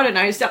homophobic. I don't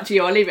know. It's up to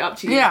you. I'll leave it up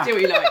to you. Yeah. Do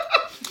what you like.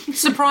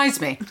 Surprise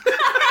me.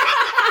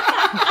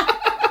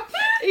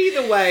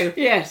 Either way.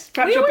 Yes.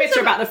 Perhaps you're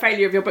bitter about the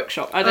failure of your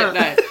bookshop. I don't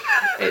know.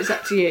 It's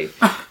up to you.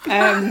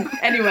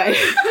 Anyway.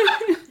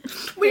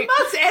 We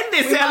must end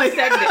this, Ellie.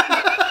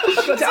 This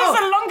is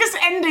the longest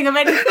ending of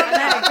anything.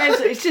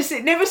 It's just,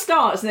 it never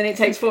starts and then it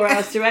takes 4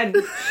 hours to end.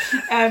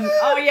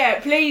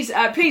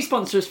 Please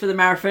sponsor us for the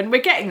marathon.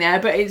 We're getting there,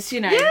 but it's,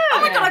 Yeah.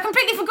 Oh my God, I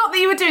completely forgot that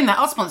you were doing that.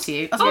 I'll sponsor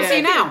you. I'll sponsor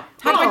you now.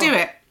 How do I do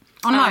it?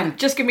 Online?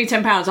 Just give me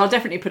 £10. I'll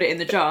definitely put it in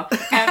the jar.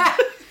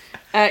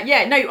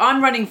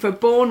 I'm running for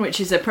Born,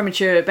 which is a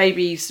premature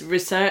babies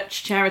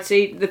research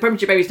charity. The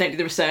premature babies don't do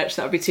the research,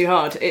 that would be too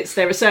hard.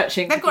 They're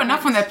researching. They've got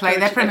enough on their plate,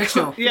 they're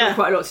premature. They've got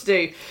quite a lot to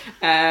do.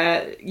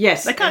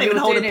 Yes. They can't even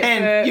hold a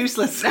pen,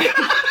 useless.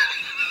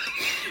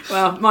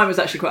 Well, mine was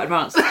actually quite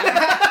advanced.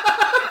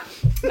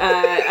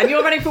 And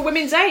you're running for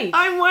Women's Aid.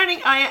 I'm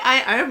running.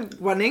 I'm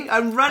running.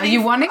 Are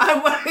you running?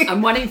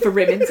 I'm running for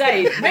Women's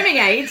Aid. Rimming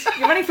Aid.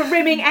 You're running for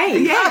Rimming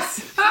Aid.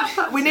 Yes.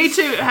 We need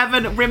to have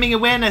a Rimming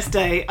Awareness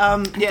Day.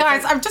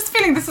 Guys, I'm just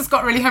feeling this has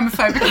got really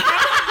homophobic.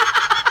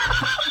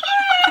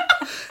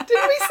 Did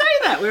we say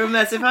that? We're a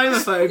massive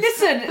homophobes.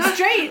 Listen,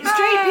 straight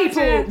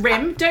people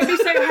rim. Don't be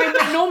so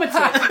homonormative.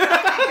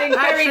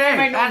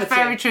 That's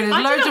very true.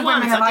 There's loads of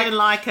women that didn't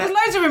like it. There's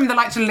loads of women that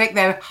like to lick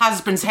their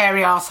husband's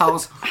hairy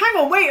assholes. Hang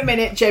on, wait a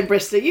minute, Jen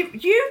Brister. You've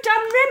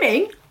done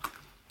rimming?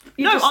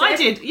 I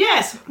did.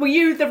 Yes. Were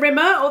you the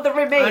rimmer or the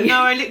rimmee?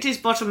 No, I licked his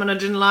bottom and I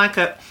didn't like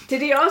it.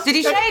 Did he ask? Did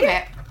he shave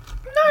it?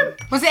 No.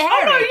 Was it hairy?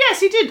 Oh no, yes,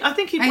 he did. I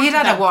think he. He'd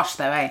had a wash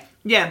though, eh?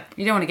 Yeah.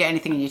 You don't want to get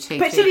anything in your teeth.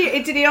 But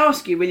did he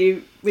ask you? Will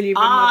you rim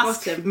my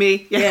bottom?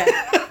 Me? Yeah.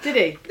 Did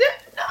he?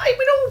 No, we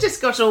all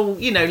just got all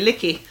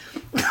licky.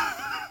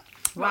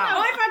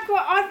 Wow.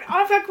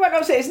 I've had quite a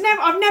lot of it.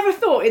 I've never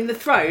thought in the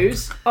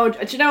throes. Oh,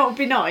 do you know what would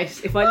be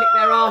nice if I licked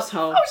their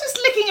asshole? I was just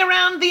licking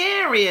around the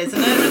areas,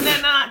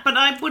 but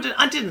I wouldn't.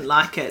 I didn't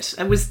like it.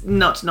 It was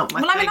not my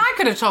thing. Well, I mean, I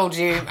could have told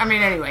you. I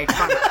mean, anyway.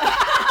 Fine.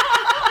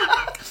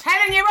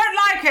 Helen, you won't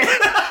like it.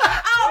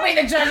 I'll be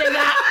the judge of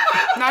that.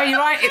 No, you're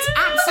right. It's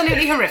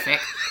absolutely horrific.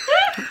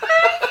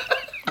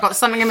 I've got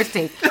something in my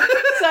teeth.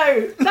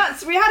 So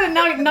we had a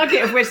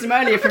nugget of wisdom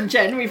earlier from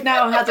Jen. We've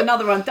now had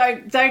another one.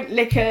 Don't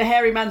lick a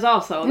hairy man's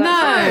arsehole.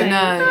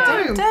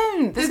 No.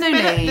 Don't. There's no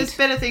need. There's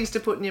better things to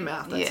put in your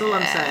mouth. That's all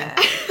I'm saying.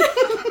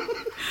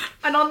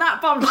 And on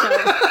that bombshell,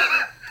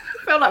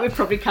 I feel like we've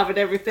probably covered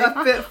everything.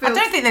 I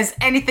don't think there's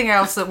anything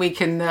else that we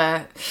can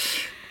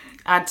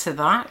add to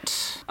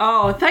that.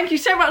 Oh, thank you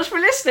so much for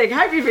listening.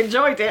 I hope you've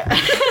enjoyed it.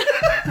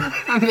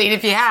 I mean,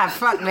 if you have,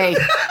 fuck me.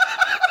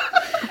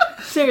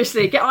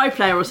 Seriously, get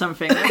iPlayer or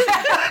something.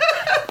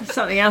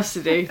 Something else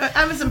to do.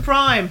 Amazon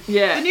Prime.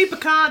 Yeah. The new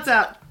Picard's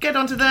out. Get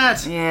onto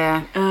that.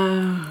 Yeah.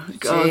 Oh,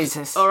 God.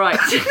 Jesus. All right.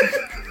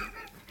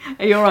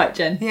 Are you all right,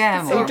 Jen?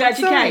 Yeah. Are you glad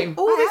you came?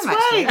 All this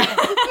way.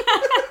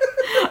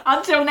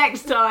 Until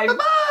next time.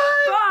 Bye-bye.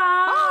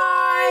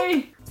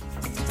 Bye.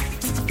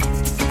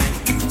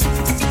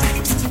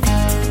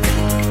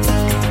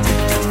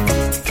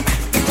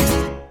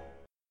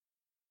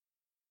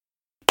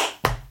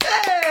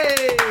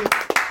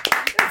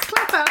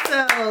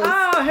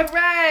 Oh,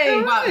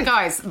 hooray! Well,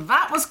 guys,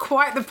 that was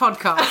quite the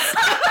podcast.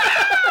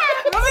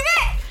 Wasn't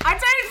it? I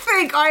don't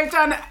think I've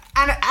done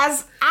And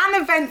as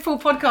uneventful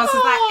podcast as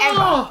that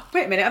ever.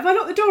 Wait a minute, have I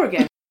locked the door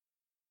again?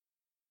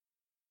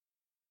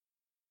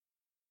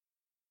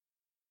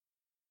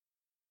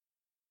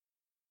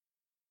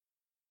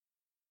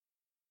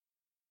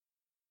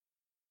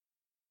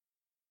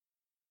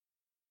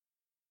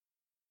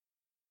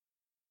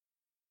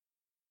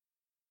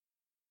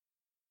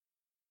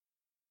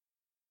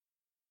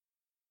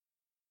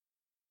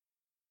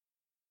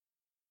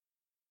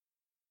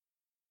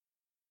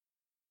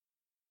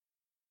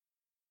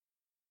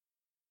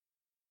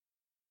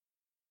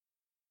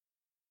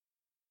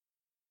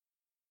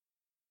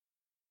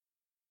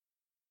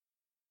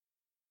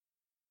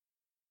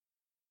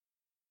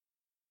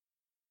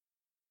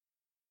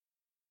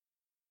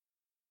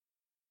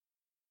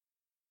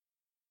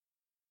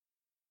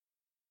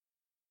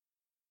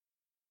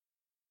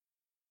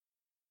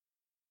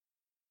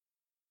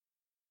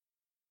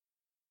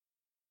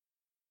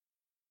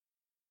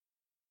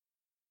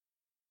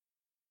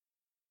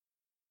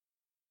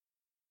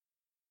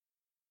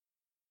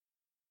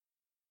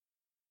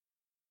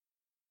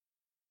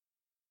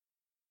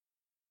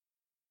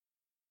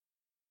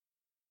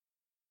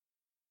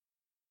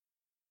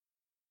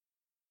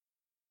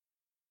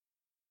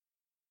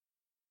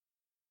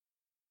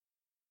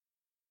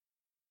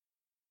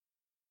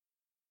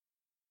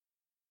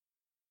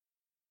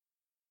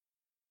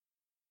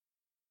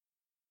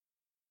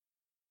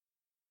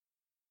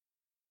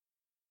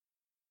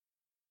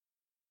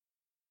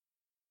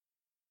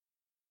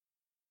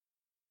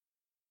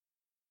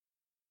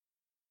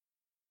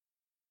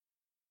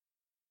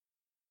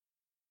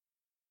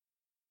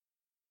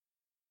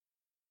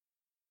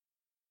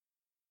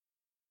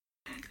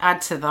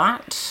 Add to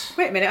that.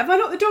 Wait a minute, have I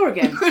locked the door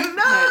again? No,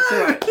 it's all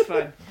right, it's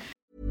fine.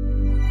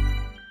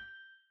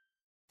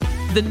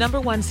 The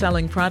 #1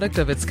 selling product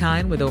of its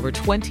kind with over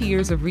 20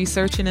 years of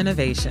research and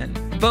innovation.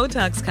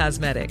 Botox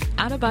Cosmetic,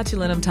 out of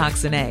botulinum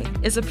toxin A,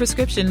 is a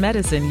prescription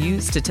medicine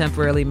used to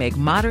temporarily make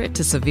moderate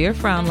to severe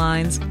frown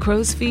lines,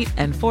 crow's feet,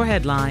 and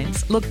forehead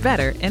lines look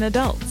better in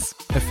adults.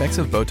 Effects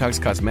of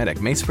Botox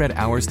Cosmetic may spread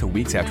hours to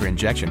weeks after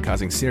injection,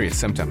 causing serious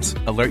symptoms.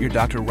 Alert your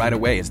doctor right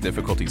away as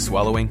difficulty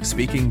swallowing,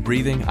 speaking,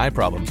 breathing, eye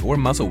problems, or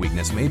muscle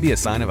weakness may be a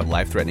sign of a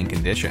life-threatening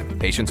condition.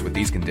 Patients with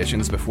these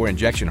conditions before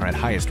injection are at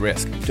highest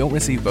risk. Don't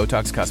receive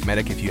Botox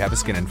Cosmetic if you have a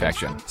skin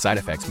infection. Side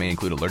effects may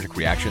include allergic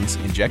reactions,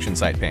 injection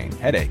site pain,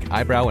 headache,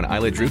 eyebrow and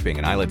eyelid drooping,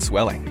 and eyelid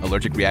swelling.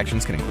 Allergic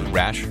reactions can include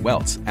rash,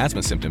 welts,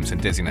 asthma symptoms,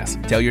 and dizziness.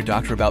 Tell your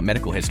doctor about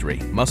medical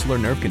history, muscle or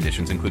nerve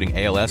conditions including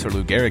ALS or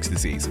Lou Gehrig's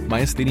disease,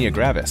 myasthenia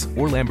gravis,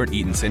 or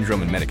Lambert-Eaton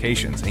syndrome, and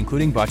medications,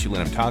 including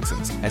botulinum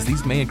toxins, as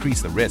these may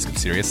increase the risk of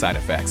serious side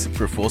effects.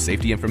 For full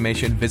safety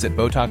information, visit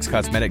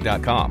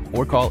BotoxCosmetic.com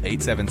or call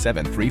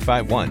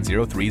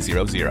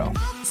 877-351-0300.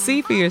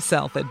 See for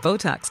yourself at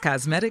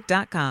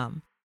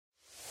BotoxCosmetic.com.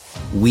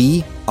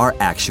 We are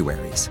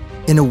actuaries.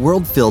 In a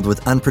world filled with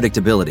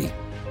unpredictability,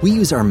 we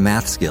use our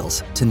math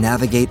skills to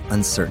navigate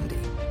uncertainty.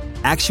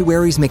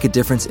 Actuaries make a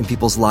difference in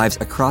people's lives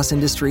across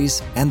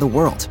industries and the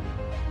world.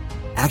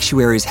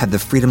 Actuaries have the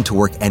freedom to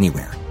work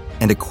anywhere.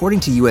 And according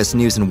to U.S.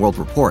 News & World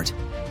Report,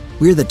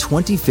 we're the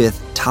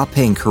 25th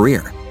top-paying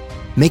career.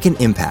 Make an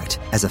impact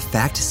as a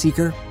fact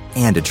seeker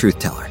and a truth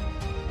teller.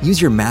 Use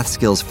your math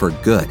skills for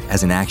good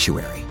as an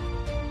actuary.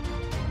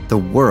 The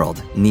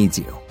world needs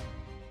you.